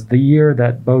was the year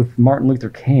that both Martin Luther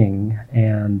King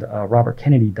and Robert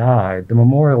Kennedy died. The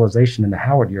memorialization in the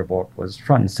Howard yearbook was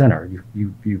front and center.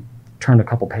 You turned a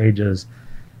couple pages,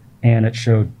 and it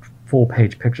showed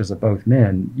full-page pictures of both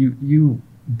men. You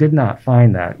did not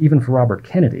find that, even for Robert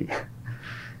Kennedy,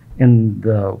 in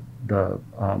the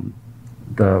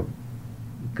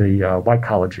white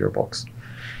college yearbooks.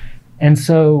 And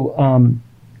so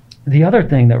the other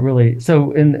thing that really,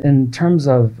 so in terms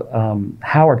of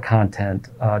Howard content,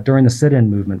 during the sit-in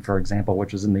movement, for example,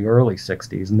 which was in the early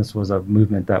 60s, and this was a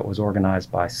movement that was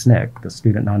organized by SNCC, the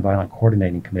Student Nonviolent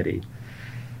Coordinating Committee,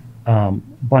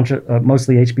 bunch of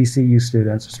mostly HBCU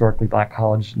students, historically black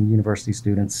college and university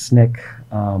students, SNCC,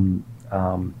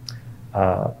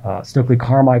 Stokely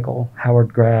Carmichael,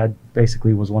 Howard grad,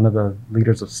 basically was one of the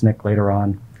leaders of SNCC later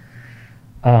on.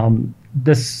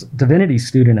 This divinity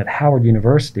student at Howard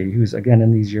University, who's again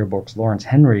in these yearbooks, Lawrence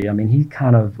Henry, I mean, he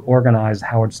kind of organized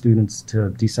Howard students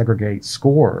to desegregate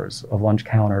scores of lunch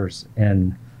counters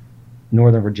in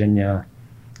Northern Virginia,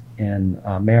 in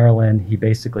Maryland. He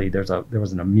basically, there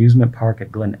was an amusement park at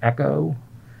Glen Echo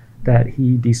that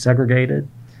he desegregated.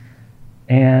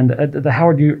 And the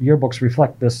Howard yearbooks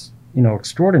reflect this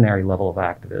extraordinary level of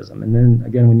activism. And then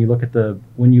again, when you look at the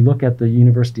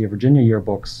University of Virginia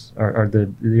yearbooks, or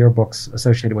the yearbooks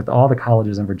associated with all the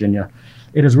colleges in Virginia,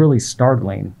 it is really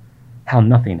startling how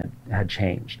nothing had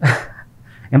changed.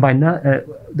 And by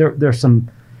there's some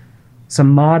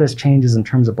modest changes in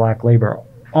terms of black labor,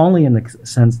 only in the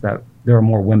sense that there are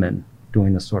more women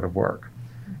doing this sort of work.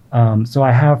 So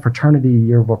I have fraternity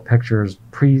yearbook pictures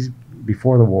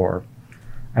before the war.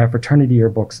 I have fraternity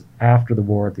yearbooks after the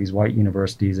war at these white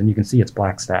universities, and you can see it's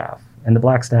black staff. And the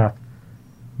black staff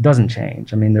doesn't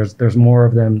change. I mean, there's more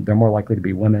of them. They're more likely to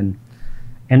be women.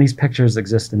 And these pictures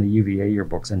exist in the UVA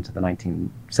yearbooks into the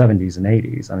 1970s and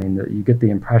 80s. I mean, you get the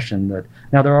impression that,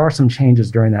 now there are some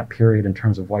changes during that period in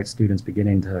terms of white students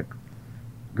beginning to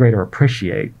greater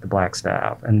appreciate the black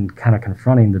staff and kind of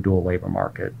confronting the dual labor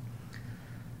market.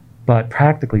 But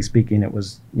practically speaking, it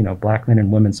was, black men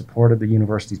and women supported the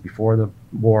universities before the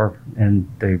war, and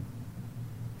they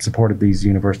supported these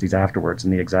universities afterwards in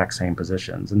the exact same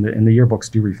positions. And the yearbooks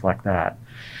do reflect that.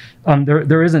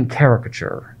 There isn't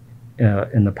caricature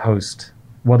in the post.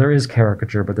 Well, there is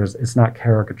caricature, but it's not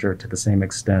caricature to the same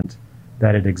extent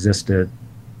that it existed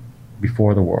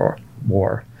before the war.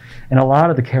 And a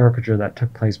lot of the caricature that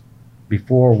took place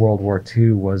before World War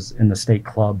II was in the state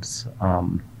clubs,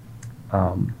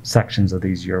 sections of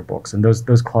these yearbooks, and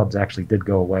those clubs actually did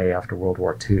go away after World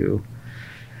War II.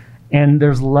 And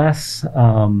there's less.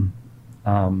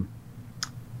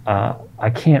 I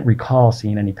can't recall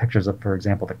seeing any pictures of, for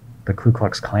example, the Ku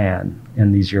Klux Klan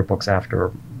in these yearbooks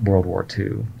after World War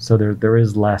II. So there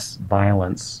is less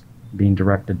violence being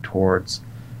directed towards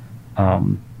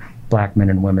Black men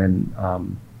and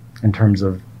women in terms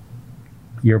of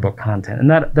yearbook content, and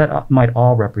that might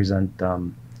all represent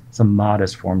some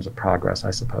modest forms of progress,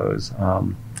 I suppose.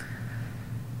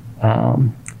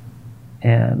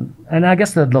 And I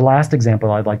guess the last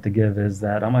example I'd like to give is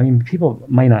that, I mean, people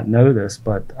may not know this,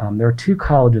 but there are two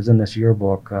colleges in this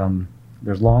yearbook.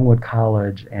 There's Longwood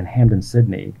College and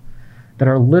Hampden-Sydney that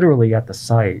are literally at the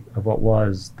site of what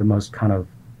was the most kind of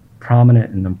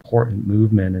prominent and important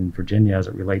movement in Virginia as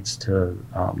it relates to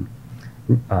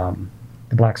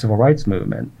the Black Civil Rights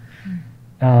Movement.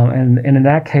 And in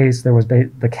that case, there was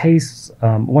the case,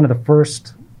 one of the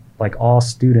first like all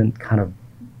student kind of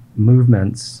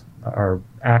movements or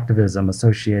activism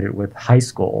associated with high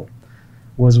school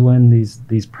was when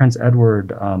these Prince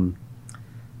Edward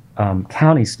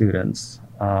County students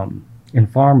in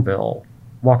Farmville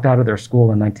walked out of their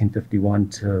school in 1951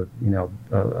 to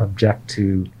object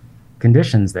to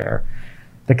conditions there.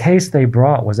 The case they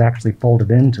brought was actually folded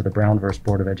into the Brown versus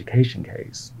Board of Education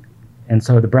case. And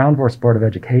so the Brown versus Board of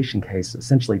Education case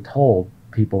essentially told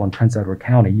people in Prince Edward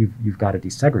County, you've got to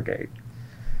desegregate.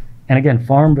 And again,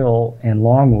 Farmville and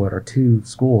Longwood are two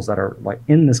schools that are like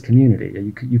in this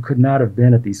community. You could not have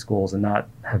been at these schools and not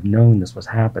have known this was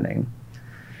happening.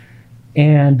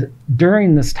 And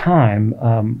during this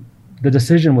time, the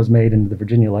decision was made in the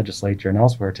Virginia legislature and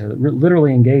elsewhere to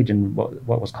literally engage in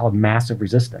what was called massive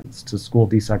resistance to school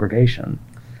desegregation.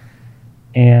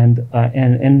 And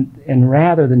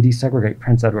rather than desegregate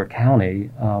Prince Edward County,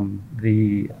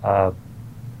 the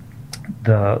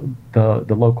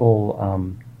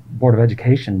local Board of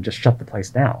Education just shut the place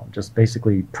down, just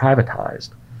basically privatized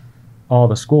all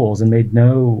the schools and made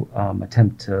no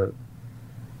attempt to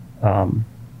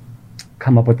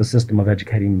come up with a system of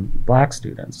educating Black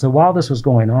students. So while this was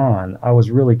going on, I was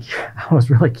really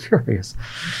curious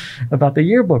about the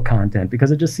yearbook content, because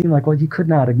it just seemed like, well, you could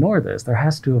not ignore this. There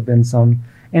has to have been some,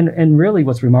 and really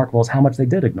what's remarkable is how much they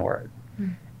did ignore it.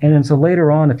 Mm. And then so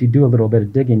later on, if you do a little bit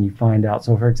of digging, you find out.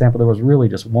 So for example, there was really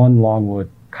just one Longwood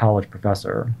College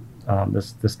professor,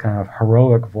 this kind of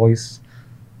heroic voice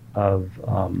of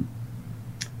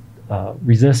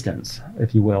resistance,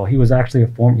 if you will. He was actually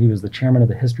he was the chairman of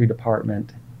the history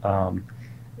department.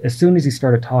 As soon as he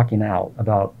started talking out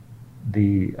about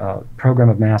the program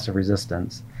of massive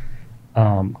resistance,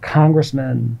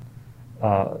 congressmen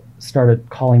started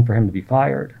calling for him to be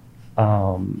fired.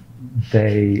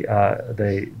 He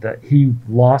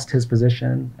lost his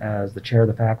position as the chair of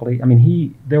the faculty. I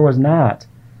mean, there was not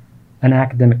an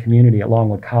academic community at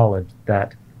Longwood College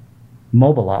that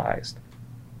mobilized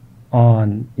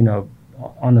on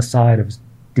the side of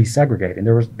desegregating.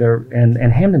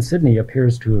 And Hampden-Sydney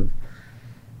appears to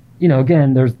have,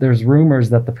 again, there's rumors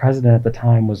that the president at the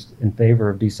time was in favor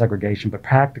of desegregation, but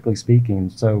practically speaking,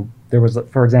 so there was,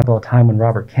 for example, a time when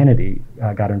Robert Kennedy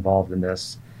got involved in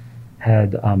this,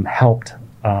 had helped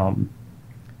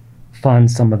fund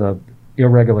some of the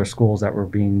irregular schools that were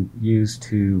being used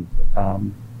to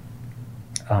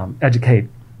educate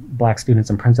Black students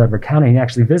in Prince Edward County. He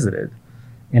actually visited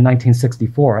in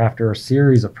 1964 after a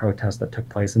series of protests that took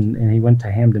place, and he went to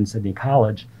Hampden-Sydney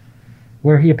College,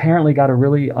 where he apparently got a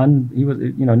really he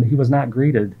was not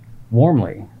greeted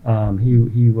warmly.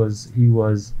 He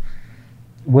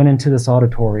went into this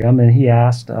auditorium and he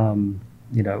asked how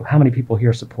many people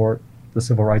here support the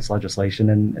civil rights legislation,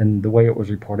 and the way it was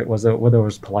reported was that there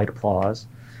was polite applause,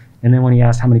 and then when he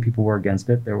asked how many people were against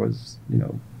it, there was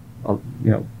a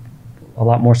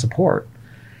lot more support.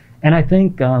 And I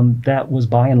think that was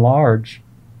by and large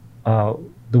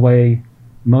the way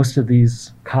most of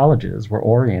these colleges were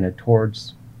oriented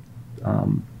towards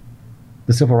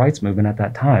the civil rights movement at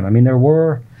that time. I mean,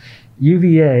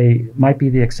 UVA might be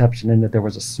the exception in that there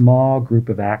was a small group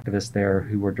of activists there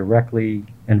who were directly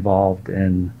involved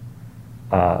in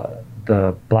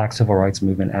the Black civil rights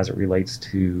movement as it relates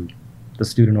to the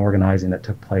student organizing that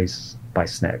took place by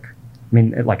SNCC. I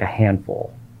mean, like a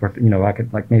handful. I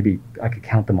could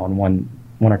count them on one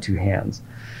or two hands.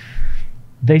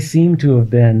 They seem to have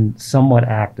been somewhat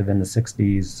active in the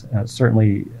 60s,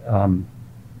 certainly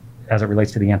as it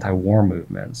relates to the anti-war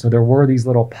movement. So there were these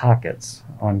little pockets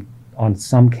on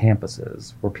some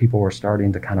campuses where people were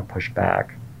starting to kind of push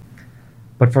back.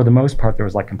 But for the most part, there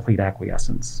was like complete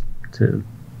acquiescence to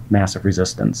massive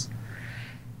resistance.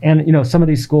 And, some of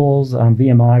these schools,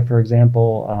 VMI, for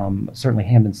example, certainly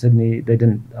Hampden-Sydney, they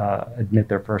didn't admit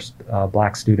their first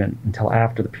black student until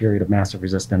after the period of massive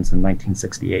resistance in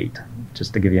 1968,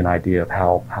 just to give you an idea of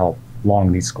how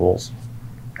long these schools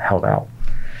held out.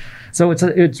 So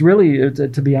it's really,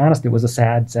 to be honest, it was a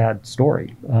sad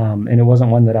story. And it wasn't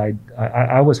one that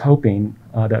I was hoping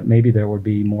that maybe there would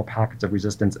be more pockets of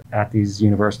resistance at these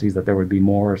universities, that there would be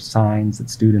more signs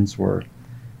that students were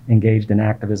engaged in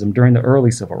activism during the early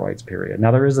civil rights period.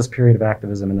 Now, there is this period of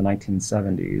activism in the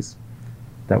 1970s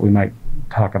that we might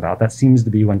talk about. That seems to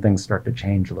be when things start to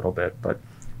change a little bit. But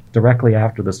directly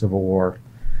after the Civil War,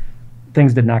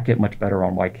 things did not get much better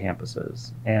on white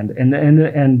campuses. And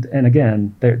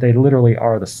again, they literally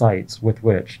are the sites with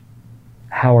which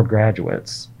Howard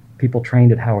graduates, people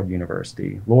trained at Howard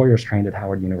University, lawyers trained at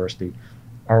Howard University,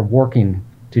 are working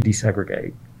to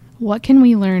desegregate. What can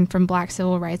we learn from Black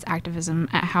civil rights activism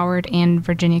at Howard and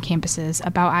Virginia campuses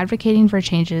about advocating for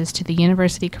changes to the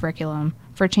university curriculum,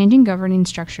 for changing governing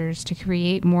structures to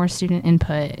create more student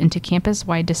input into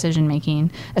campus-wide decision-making,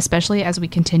 especially as we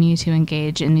continue to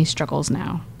engage in these struggles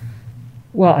now?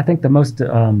 Well, I think the most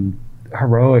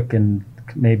heroic and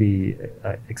maybe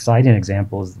exciting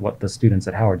example is what the students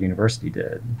at Howard University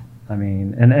did. I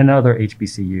mean, and other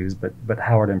HBCUs, but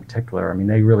Howard in particular. I mean,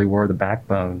 they really were the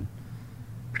backbone,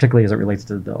 particularly as it relates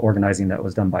to the organizing that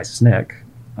was done by SNCC,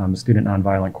 the Student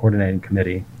Nonviolent Coordinating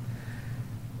Committee,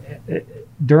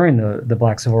 during the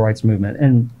Black Civil Rights Movement.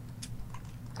 And,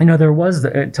 there was,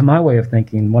 to my way of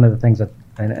thinking, one of the things that,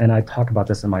 and I talk about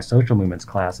this in my social movements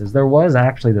class, is there was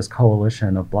actually this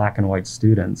coalition of Black and white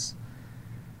students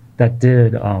that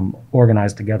did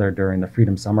organize together during the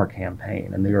Freedom Summer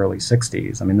campaign in the early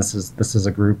 60s. I mean, this is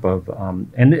a group of,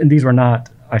 and these were not,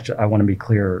 I want to be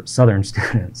clear, Southern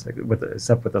students,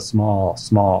 except with a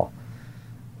small,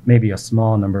 maybe a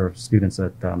small number of students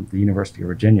at the University of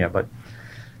Virginia, but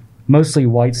mostly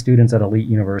white students at elite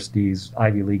universities,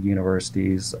 Ivy League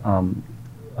universities,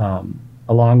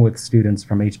 along with students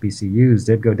from HBCUs,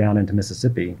 did go down into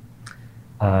Mississippi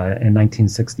in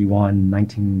 1961,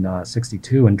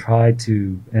 1962, and tried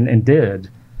to, and did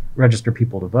register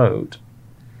people to vote.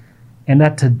 And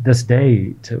that, to this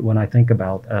day, when I think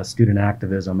about student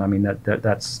activism, I mean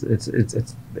it's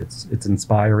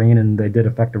inspiring, and they did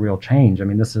affect a real change. I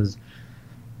mean, this is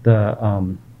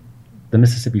the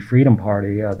Mississippi Freedom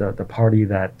Party, the party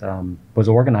that was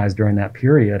organized during that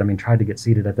period. I mean, tried to get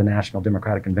seated at the National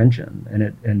Democratic Convention,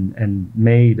 and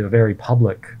made a very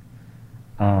public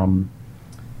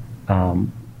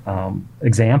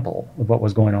example of what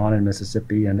was going on in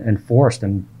Mississippi, and forced,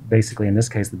 and basically in this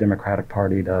case the Democratic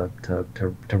Party to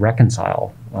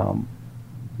reconcile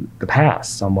the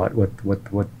past somewhat with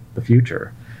the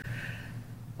future.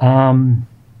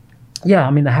 Yeah,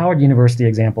 I mean, the Howard University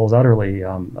example is utterly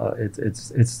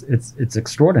it's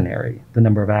extraordinary, the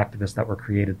number of activists that were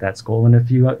created at that school. And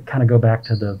if you kind of go back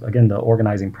to the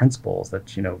organizing principles, that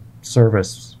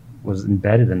service was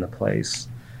embedded in the place,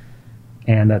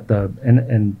 and that the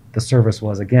service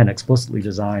was again explicitly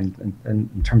designed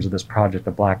in terms of this project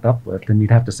of Black Uplift, and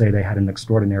you'd have to say they had an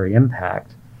extraordinary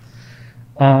impact.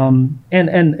 And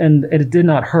it did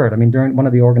not hurt. I mean, during one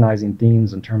of the organizing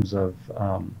themes in terms of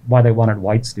why they wanted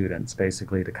white students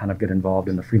basically to kind of get involved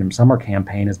in the Freedom Summer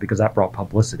campaign is because that brought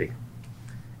publicity.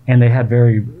 And they had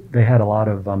a lot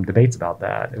of debates about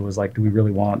that. It was like, do we really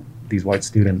want these white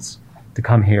students to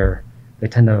come here? They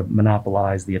tend to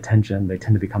monopolize the attention. They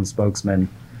tend to become spokesmen.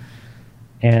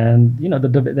 And,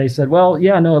 they said, well,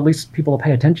 yeah, no, at least people will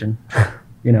pay attention.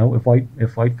 If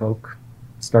white folk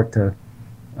start to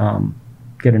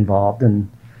get involved. And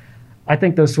I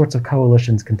think those sorts of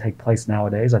coalitions can take place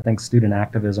nowadays. I think student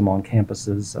activism on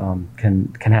campuses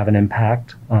can have an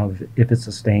impact if it's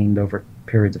sustained over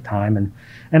periods of time.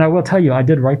 And I will tell you, I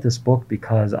did write this book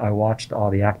because I watched all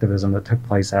the activism that took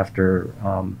place after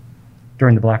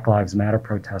during the Black Lives Matter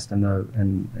protest in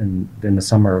the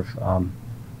summer of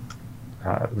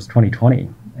it was 2020.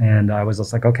 And I was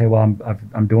just like, okay, well,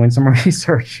 I'm doing some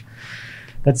research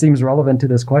that seems relevant to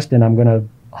this question. I'm going to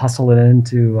hustle it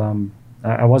into,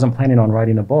 I wasn't planning on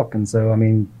writing a book. And so, I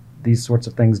mean, these sorts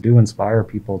of things do inspire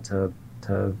people to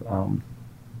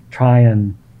try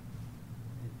and,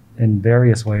 in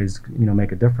various ways,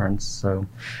 make a difference. So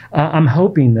I'm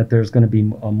hoping that there's going to be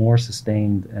a more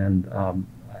sustained and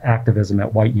activism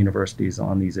at white universities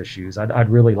on these issues. I'd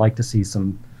really like to see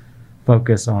some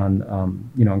focus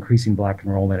on, increasing Black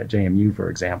enrollment at JMU, for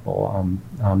example.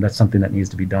 That's something that needs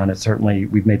to be done. It's certainly,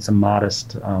 we've made some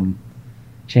modest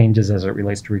changes as it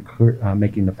relates to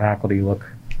making the faculty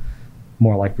look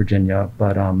more like Virginia.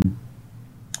 But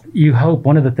you hope,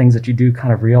 one of the things that you do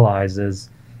kind of realize is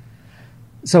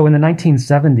So in the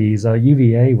 1970s,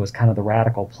 UVA was kind of the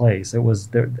radical place. It was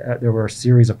there were a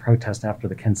series of protests after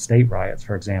the Kent State riots,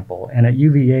 for example. And at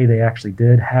UVA, they actually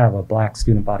did have a black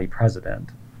student body president,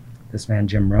 this man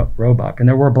Jim Roebuck, and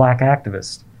there were black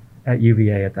activists at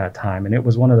UVA at that time. And it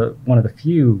was one of the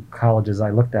few colleges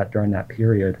I looked at during that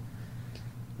period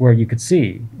where you could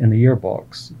see in the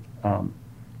yearbooks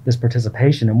this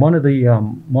participation. And one of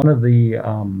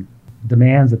the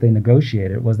demands that they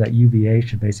negotiated was that UVA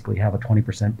should basically have a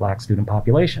 20% black student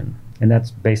population. And that's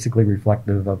basically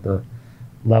reflective of the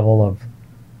level of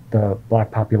the black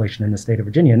population in the state of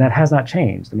Virginia. And that has not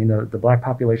changed. I mean, the black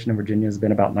population in Virginia has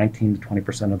been about 19 to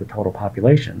 20% of the total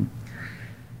population.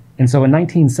 And so in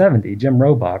 1970, Jim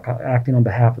Roebuck, acting on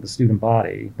behalf of the student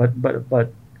body, but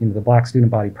the black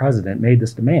student body president made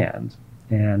this demand.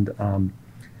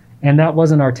 And that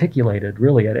wasn't articulated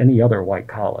really at any other white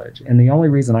college. And the only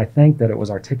reason I think that it was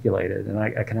articulated, and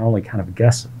I can only kind of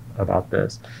guess about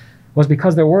this, was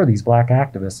because there were these black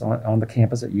activists on the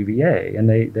campus at UVA, and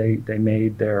they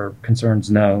made their concerns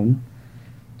known.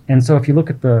 And so if you look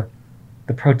at the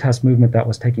protest movement that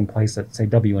was taking place at, say,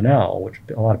 W&L, which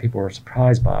a lot of people were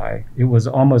surprised by, it was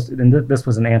almost, and this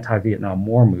was an anti-Vietnam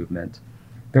War movement,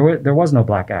 there was no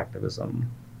black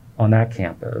activism on that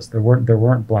campus. There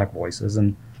weren't black voices,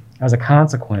 and as a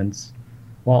consequence,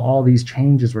 while all these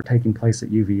changes were taking place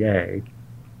at UVA,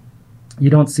 you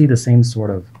don't see the same sort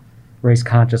of race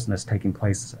consciousness taking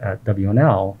place at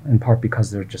W&L, in part because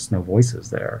there's just no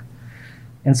voices there.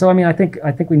 And so, I mean, I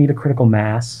think we need a critical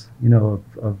mass, of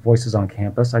voices on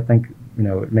campus. I think,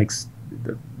 it makes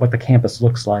what the campus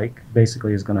looks like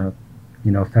basically is going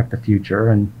to, affect the future.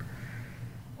 And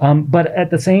but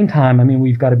at the same time, I mean,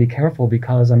 we've got to be careful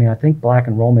because, I mean, I think black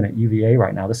enrollment at UVA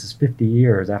right now, this is 50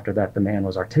 years after that demand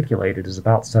was articulated, is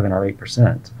about 7 or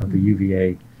 8% of the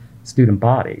UVA student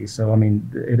body. So, I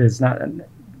mean, it is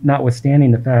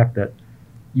notwithstanding the fact that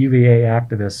UVA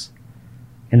activists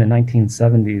in the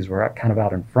 1970s were kind of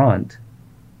out in front,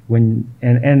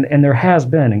 and there has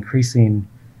been increasing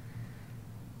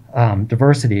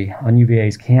diversity on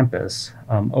UVA's campus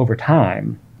over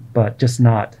time, but just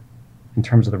not in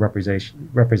terms of the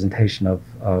representation of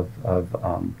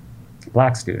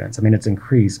black students. I mean, it's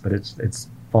increased, but it's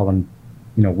fallen,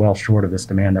 well short of this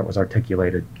demand that was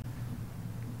articulated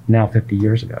now 50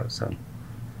 years ago. So.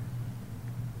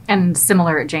 And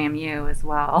similar at JMU as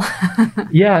well.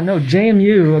 Yeah, no,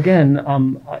 JMU again,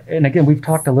 and again, we've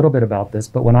talked a little bit about this,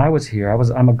 but when I was here,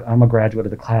 I'm a graduate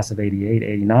of the class of 88,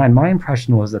 89. My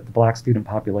impression was that the black student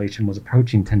population was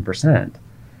approaching 10%.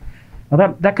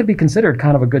 Now that could be considered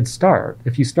kind of a good start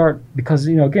if you start, because,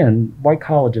 again, white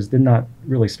colleges did not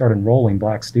really start enrolling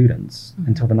black students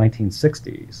until the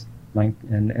 1960s.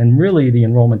 And really the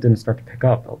enrollment didn't start to pick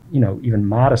up, even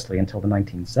modestly until the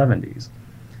 1970s.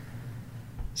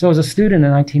 So as a student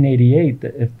in 1988,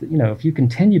 if you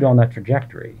continued on that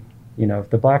trajectory, if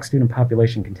the black student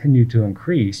population continued to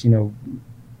increase,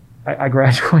 I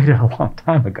graduated a long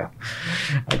time ago.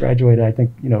 I graduated, I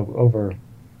think, over,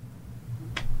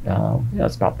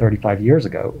 it's about 35 years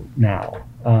ago now.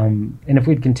 And if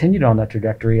we'd continued on that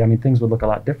trajectory, I mean, things would look a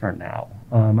lot different now.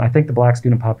 I think the black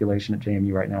student population at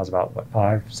JMU right now is about,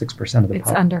 5-6% of the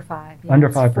It's under 5. Yeah, under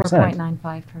it's 5%.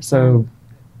 4.95%. So,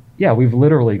 yeah, we've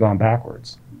literally gone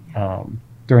backwards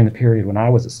during the period when I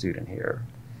was a student here.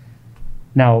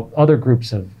 Now, other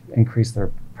groups have increased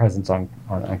their presence on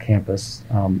campus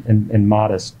in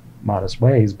modest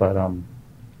ways, but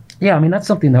yeah, I mean, that's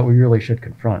something that we really should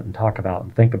confront and talk about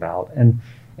and think about. And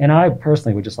I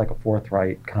personally would just like a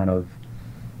forthright kind of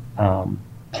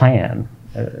plan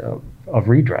of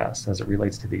redress as it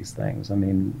relates to these things. I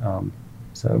mean,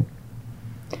 so.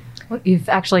 Well, you've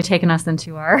actually taken us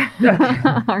into our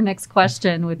our next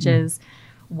question, which is,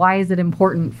 why is it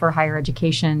important for higher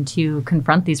education to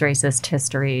confront these racist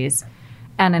histories?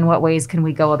 And in what ways can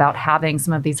we go about having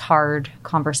some of these hard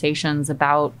conversations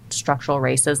about structural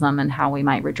racism and how we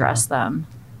might redress them?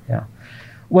 Yeah.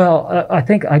 Well, I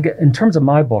think in terms of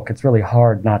my book, it's really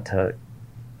hard not to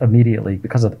immediately,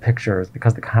 because of the pictures,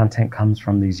 because the content comes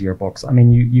from these yearbooks. I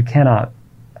mean, you cannot,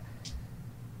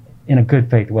 in a good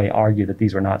faith way, argue that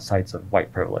these were not sites of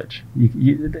white privilege.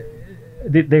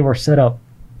 They were set up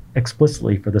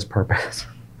explicitly for this purpose.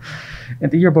 And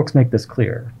the yearbooks make this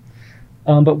clear.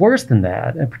 But worse than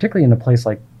that, and particularly in a place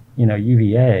like,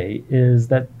 UVA, is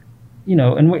that,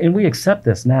 and we accept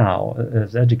this now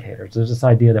as educators. There's this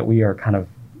idea that we are kind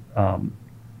of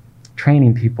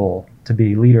training people to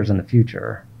be leaders in the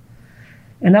future.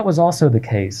 And that was also the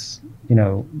case,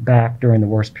 back during the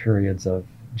worst periods of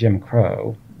Jim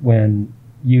Crow, when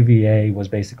UVA was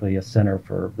basically a center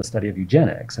for the study of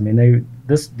eugenics. I mean,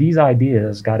 these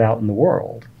ideas got out in the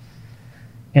world.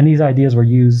 And these ideas were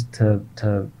used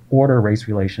to order race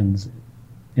relations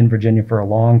in Virginia for a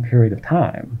long period of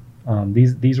time.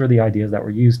 These were the ideas that were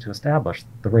used to establish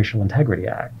the Racial Integrity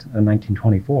Act in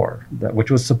 1924, which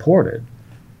was supported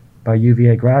by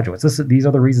UVA graduates. These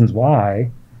are the reasons why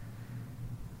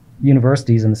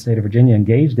universities in the state of Virginia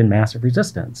engaged in massive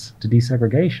resistance to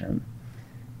desegregation.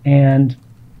 And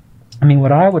I mean,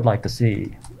 what I would like to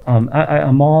see,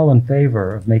 I'm all in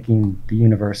favor of making the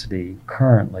university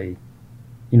currently,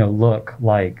 look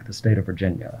like the state of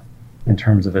Virginia in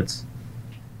terms of its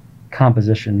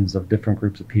compositions of different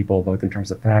groups of people, both in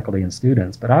terms of faculty and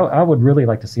students. But I would really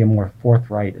like to see a more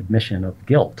forthright admission of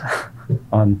guilt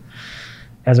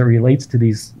as it relates to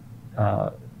these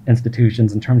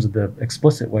institutions in terms of the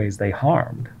explicit ways they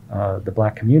harmed the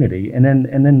Black community, and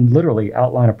then literally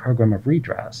outline a program of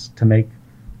redress to make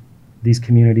these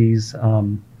communities,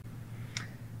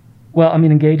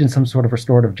 engage in some sort of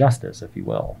restorative justice, if you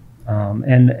will.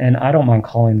 And I don't mind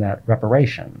calling that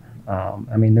reparation.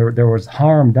 There was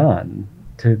harm done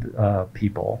to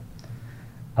people.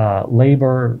 Black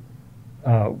labor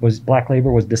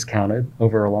was discounted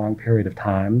over a long period of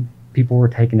time. People were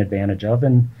taken advantage of,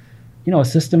 and a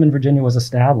system in Virginia was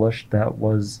established that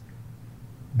was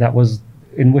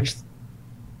in which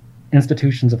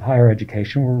institutions of higher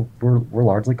education were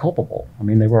largely culpable.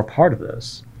 They were a part of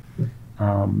this,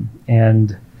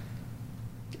 and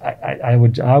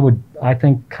I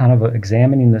think kind of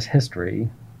examining this history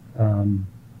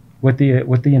with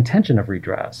the intention of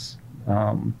redress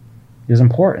is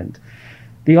important.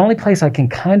 The only place I can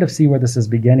kind of see where this is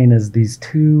beginning is these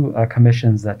two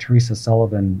commissions that Teresa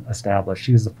Sullivan established.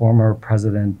 She was the former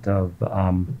president of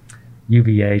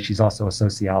UVA. She's also a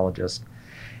sociologist.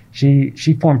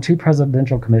 She formed two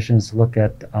presidential commissions to look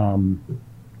at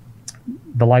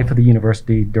the life of the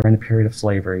university during the period of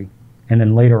slavery, and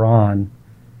then later on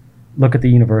look at the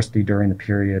university during the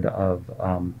period of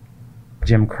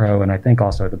Jim Crow, and I think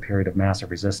also the period of massive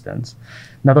resistance.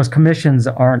 Now, those commissions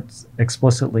aren't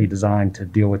explicitly designed to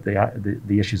deal with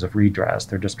the issues of redress.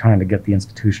 They're just trying to get the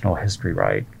institutional history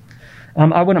right.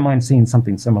 I wouldn't mind seeing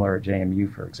something similar at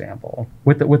JMU, for example,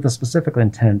 with the specific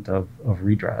intent of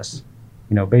redress.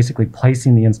 Basically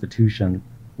placing the institution,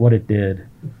 what it did,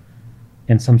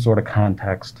 in some sort of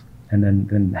context, and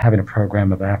then having a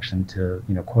program of action to,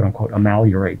 quote unquote,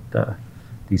 ameliorate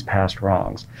these past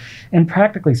wrongs. And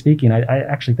practically speaking, I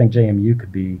actually think JMU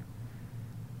could be,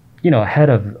 ahead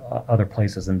of other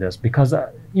places in this, because,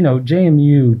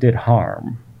 JMU did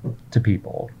harm to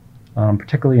people,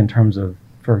 particularly in terms of,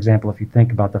 for example, if you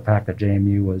think about the fact that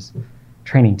JMU was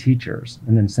training teachers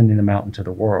and then sending them out into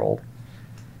the world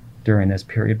during this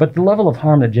period. But the level of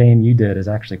harm that JMU did is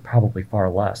actually probably far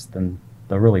less than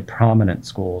the really prominent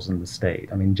schools in the state.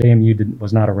 JMU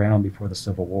was not around before the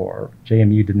Civil War.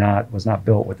 JMU was not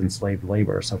built with enslaved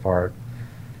labor, so far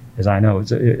as I know.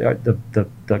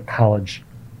 The college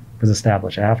was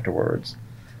established afterwards,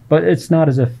 but it's not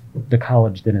as if the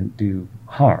college didn't do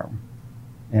harm.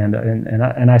 And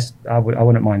I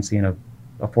wouldn't mind seeing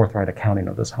a forthright accounting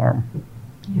of this harm.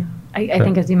 Yeah. I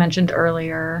think, as you mentioned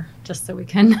earlier, just so we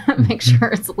can make sure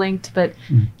it's linked, but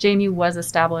JMU was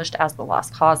established as the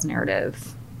lost cause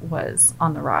narrative was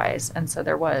on the rise. And so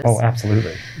there was... Oh,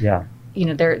 absolutely. Yeah.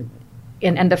 There...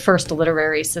 And the first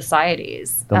literary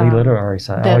societies. The literary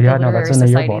society. That's in the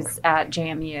yearbook. Societies at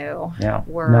JMU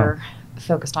were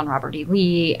focused on Robert E.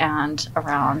 Lee and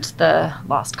around the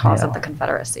lost cause of the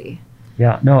Confederacy.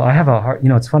 Yeah. No, I have a hard...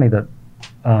 it's funny that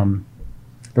the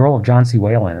role of John C.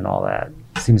 Whalen and all that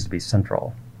seems to be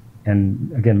central.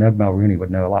 And again, Meg Mulrooney would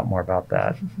know a lot more about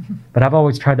that. But I'm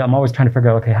always trying to figure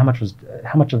out, okay, how much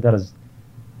of that is...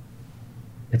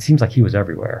 It seems like he was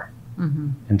everywhere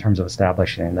in terms of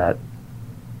establishing that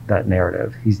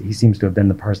narrative. He seems to have been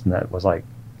the person that was like,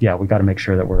 yeah, we got to make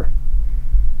sure that we're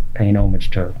paying homage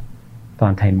to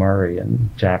Fontaine Maury and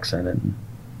Jackson, and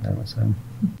that was him.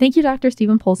 Thank you, Dr.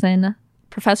 Stephen Poulsen,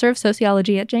 professor of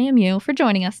sociology at JMU, for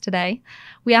joining us today.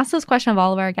 We asked this question of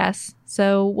all of our guests.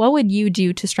 So what would you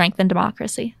do to strengthen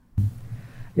democracy?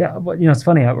 Yeah, well, it's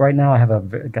funny. Right now I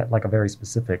have got a very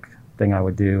specific thing I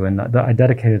would do. And I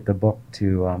dedicated the book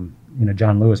to,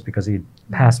 John Lewis, because he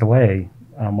passed away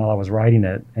while I was writing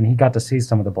it. And he got to see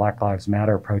some of the Black Lives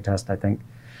Matter protest, I think.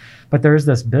 But there's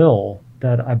this bill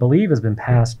that I believe has been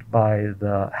passed by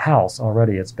the House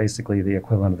already. It's basically the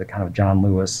equivalent of the kind of John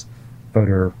Lewis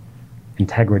Voter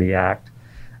Integrity Act.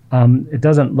 It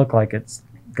doesn't look like it's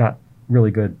got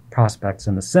really good prospects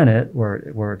in the Senate,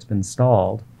 where it's been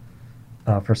stalled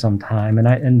for some time.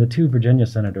 And the two Virginia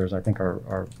senators, I think,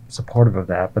 are supportive of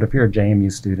that. But if you're a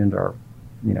JMU student or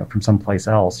from someplace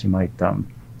else, you might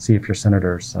see if your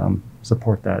senators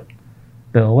support that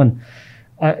bill. And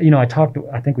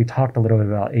I think we talked a little bit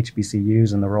about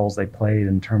HBCUs and the roles they played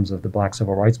in terms of the Black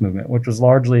Civil Rights Movement, which was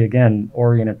largely, again,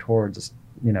 oriented towards,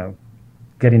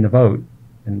 getting the vote.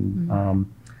 And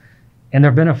and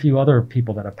there have been a few other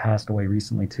people that have passed away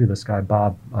recently too. This guy,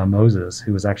 Bob Moses,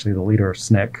 who was actually the leader of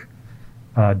SNCC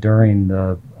during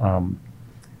the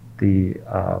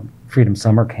Freedom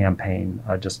Summer campaign,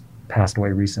 just passed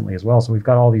away recently as well. So we've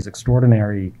got all these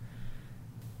extraordinary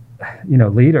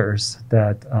leaders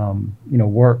that,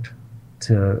 worked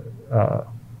to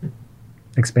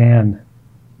expand,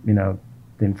 the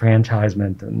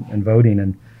enfranchisement and voting.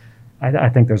 And I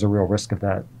think there's a real risk of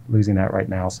that, losing that right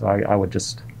now. So I would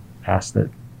just ask that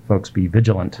folks be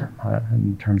vigilant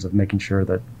in terms of making sure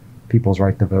that people's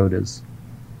right to vote is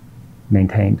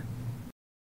maintained.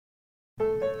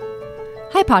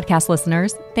 Hi, podcast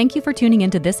listeners. Thank you for tuning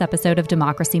into this episode of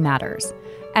Democracy Matters.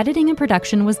 Editing and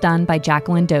production was done by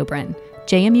Jacqueline Dobrin,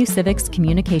 JMU Civic's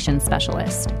communications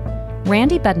specialist.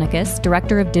 Randy Bednikus,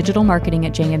 Director of Digital Marketing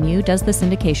at JMU, does the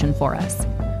syndication for us.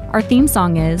 Our theme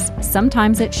song is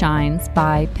Sometimes It Shines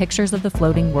by Pictures of the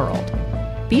Floating World.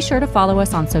 Be sure to follow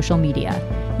us on social media.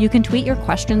 You can tweet your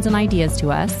questions and ideas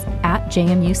to us at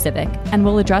JMU Civic, and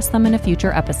we'll address them in a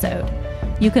future episode.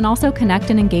 You can also connect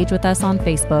and engage with us on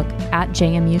Facebook at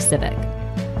JMU Civic.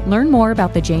 Learn more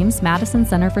about the James Madison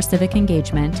Center for Civic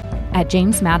Engagement at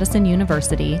James Madison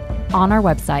University on our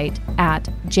website at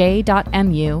j.mu/civic.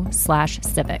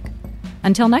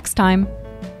 Until next time.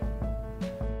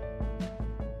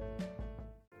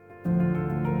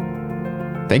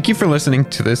 Thank you for listening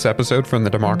to this episode from the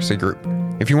Democracy Group.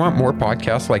 If you want more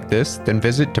podcasts like this, then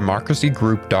visit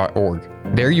democracygroup.org.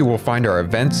 There you will find our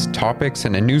events, topics,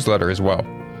 and a newsletter as well.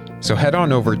 So head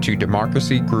on over to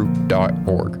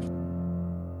democracygroup.org.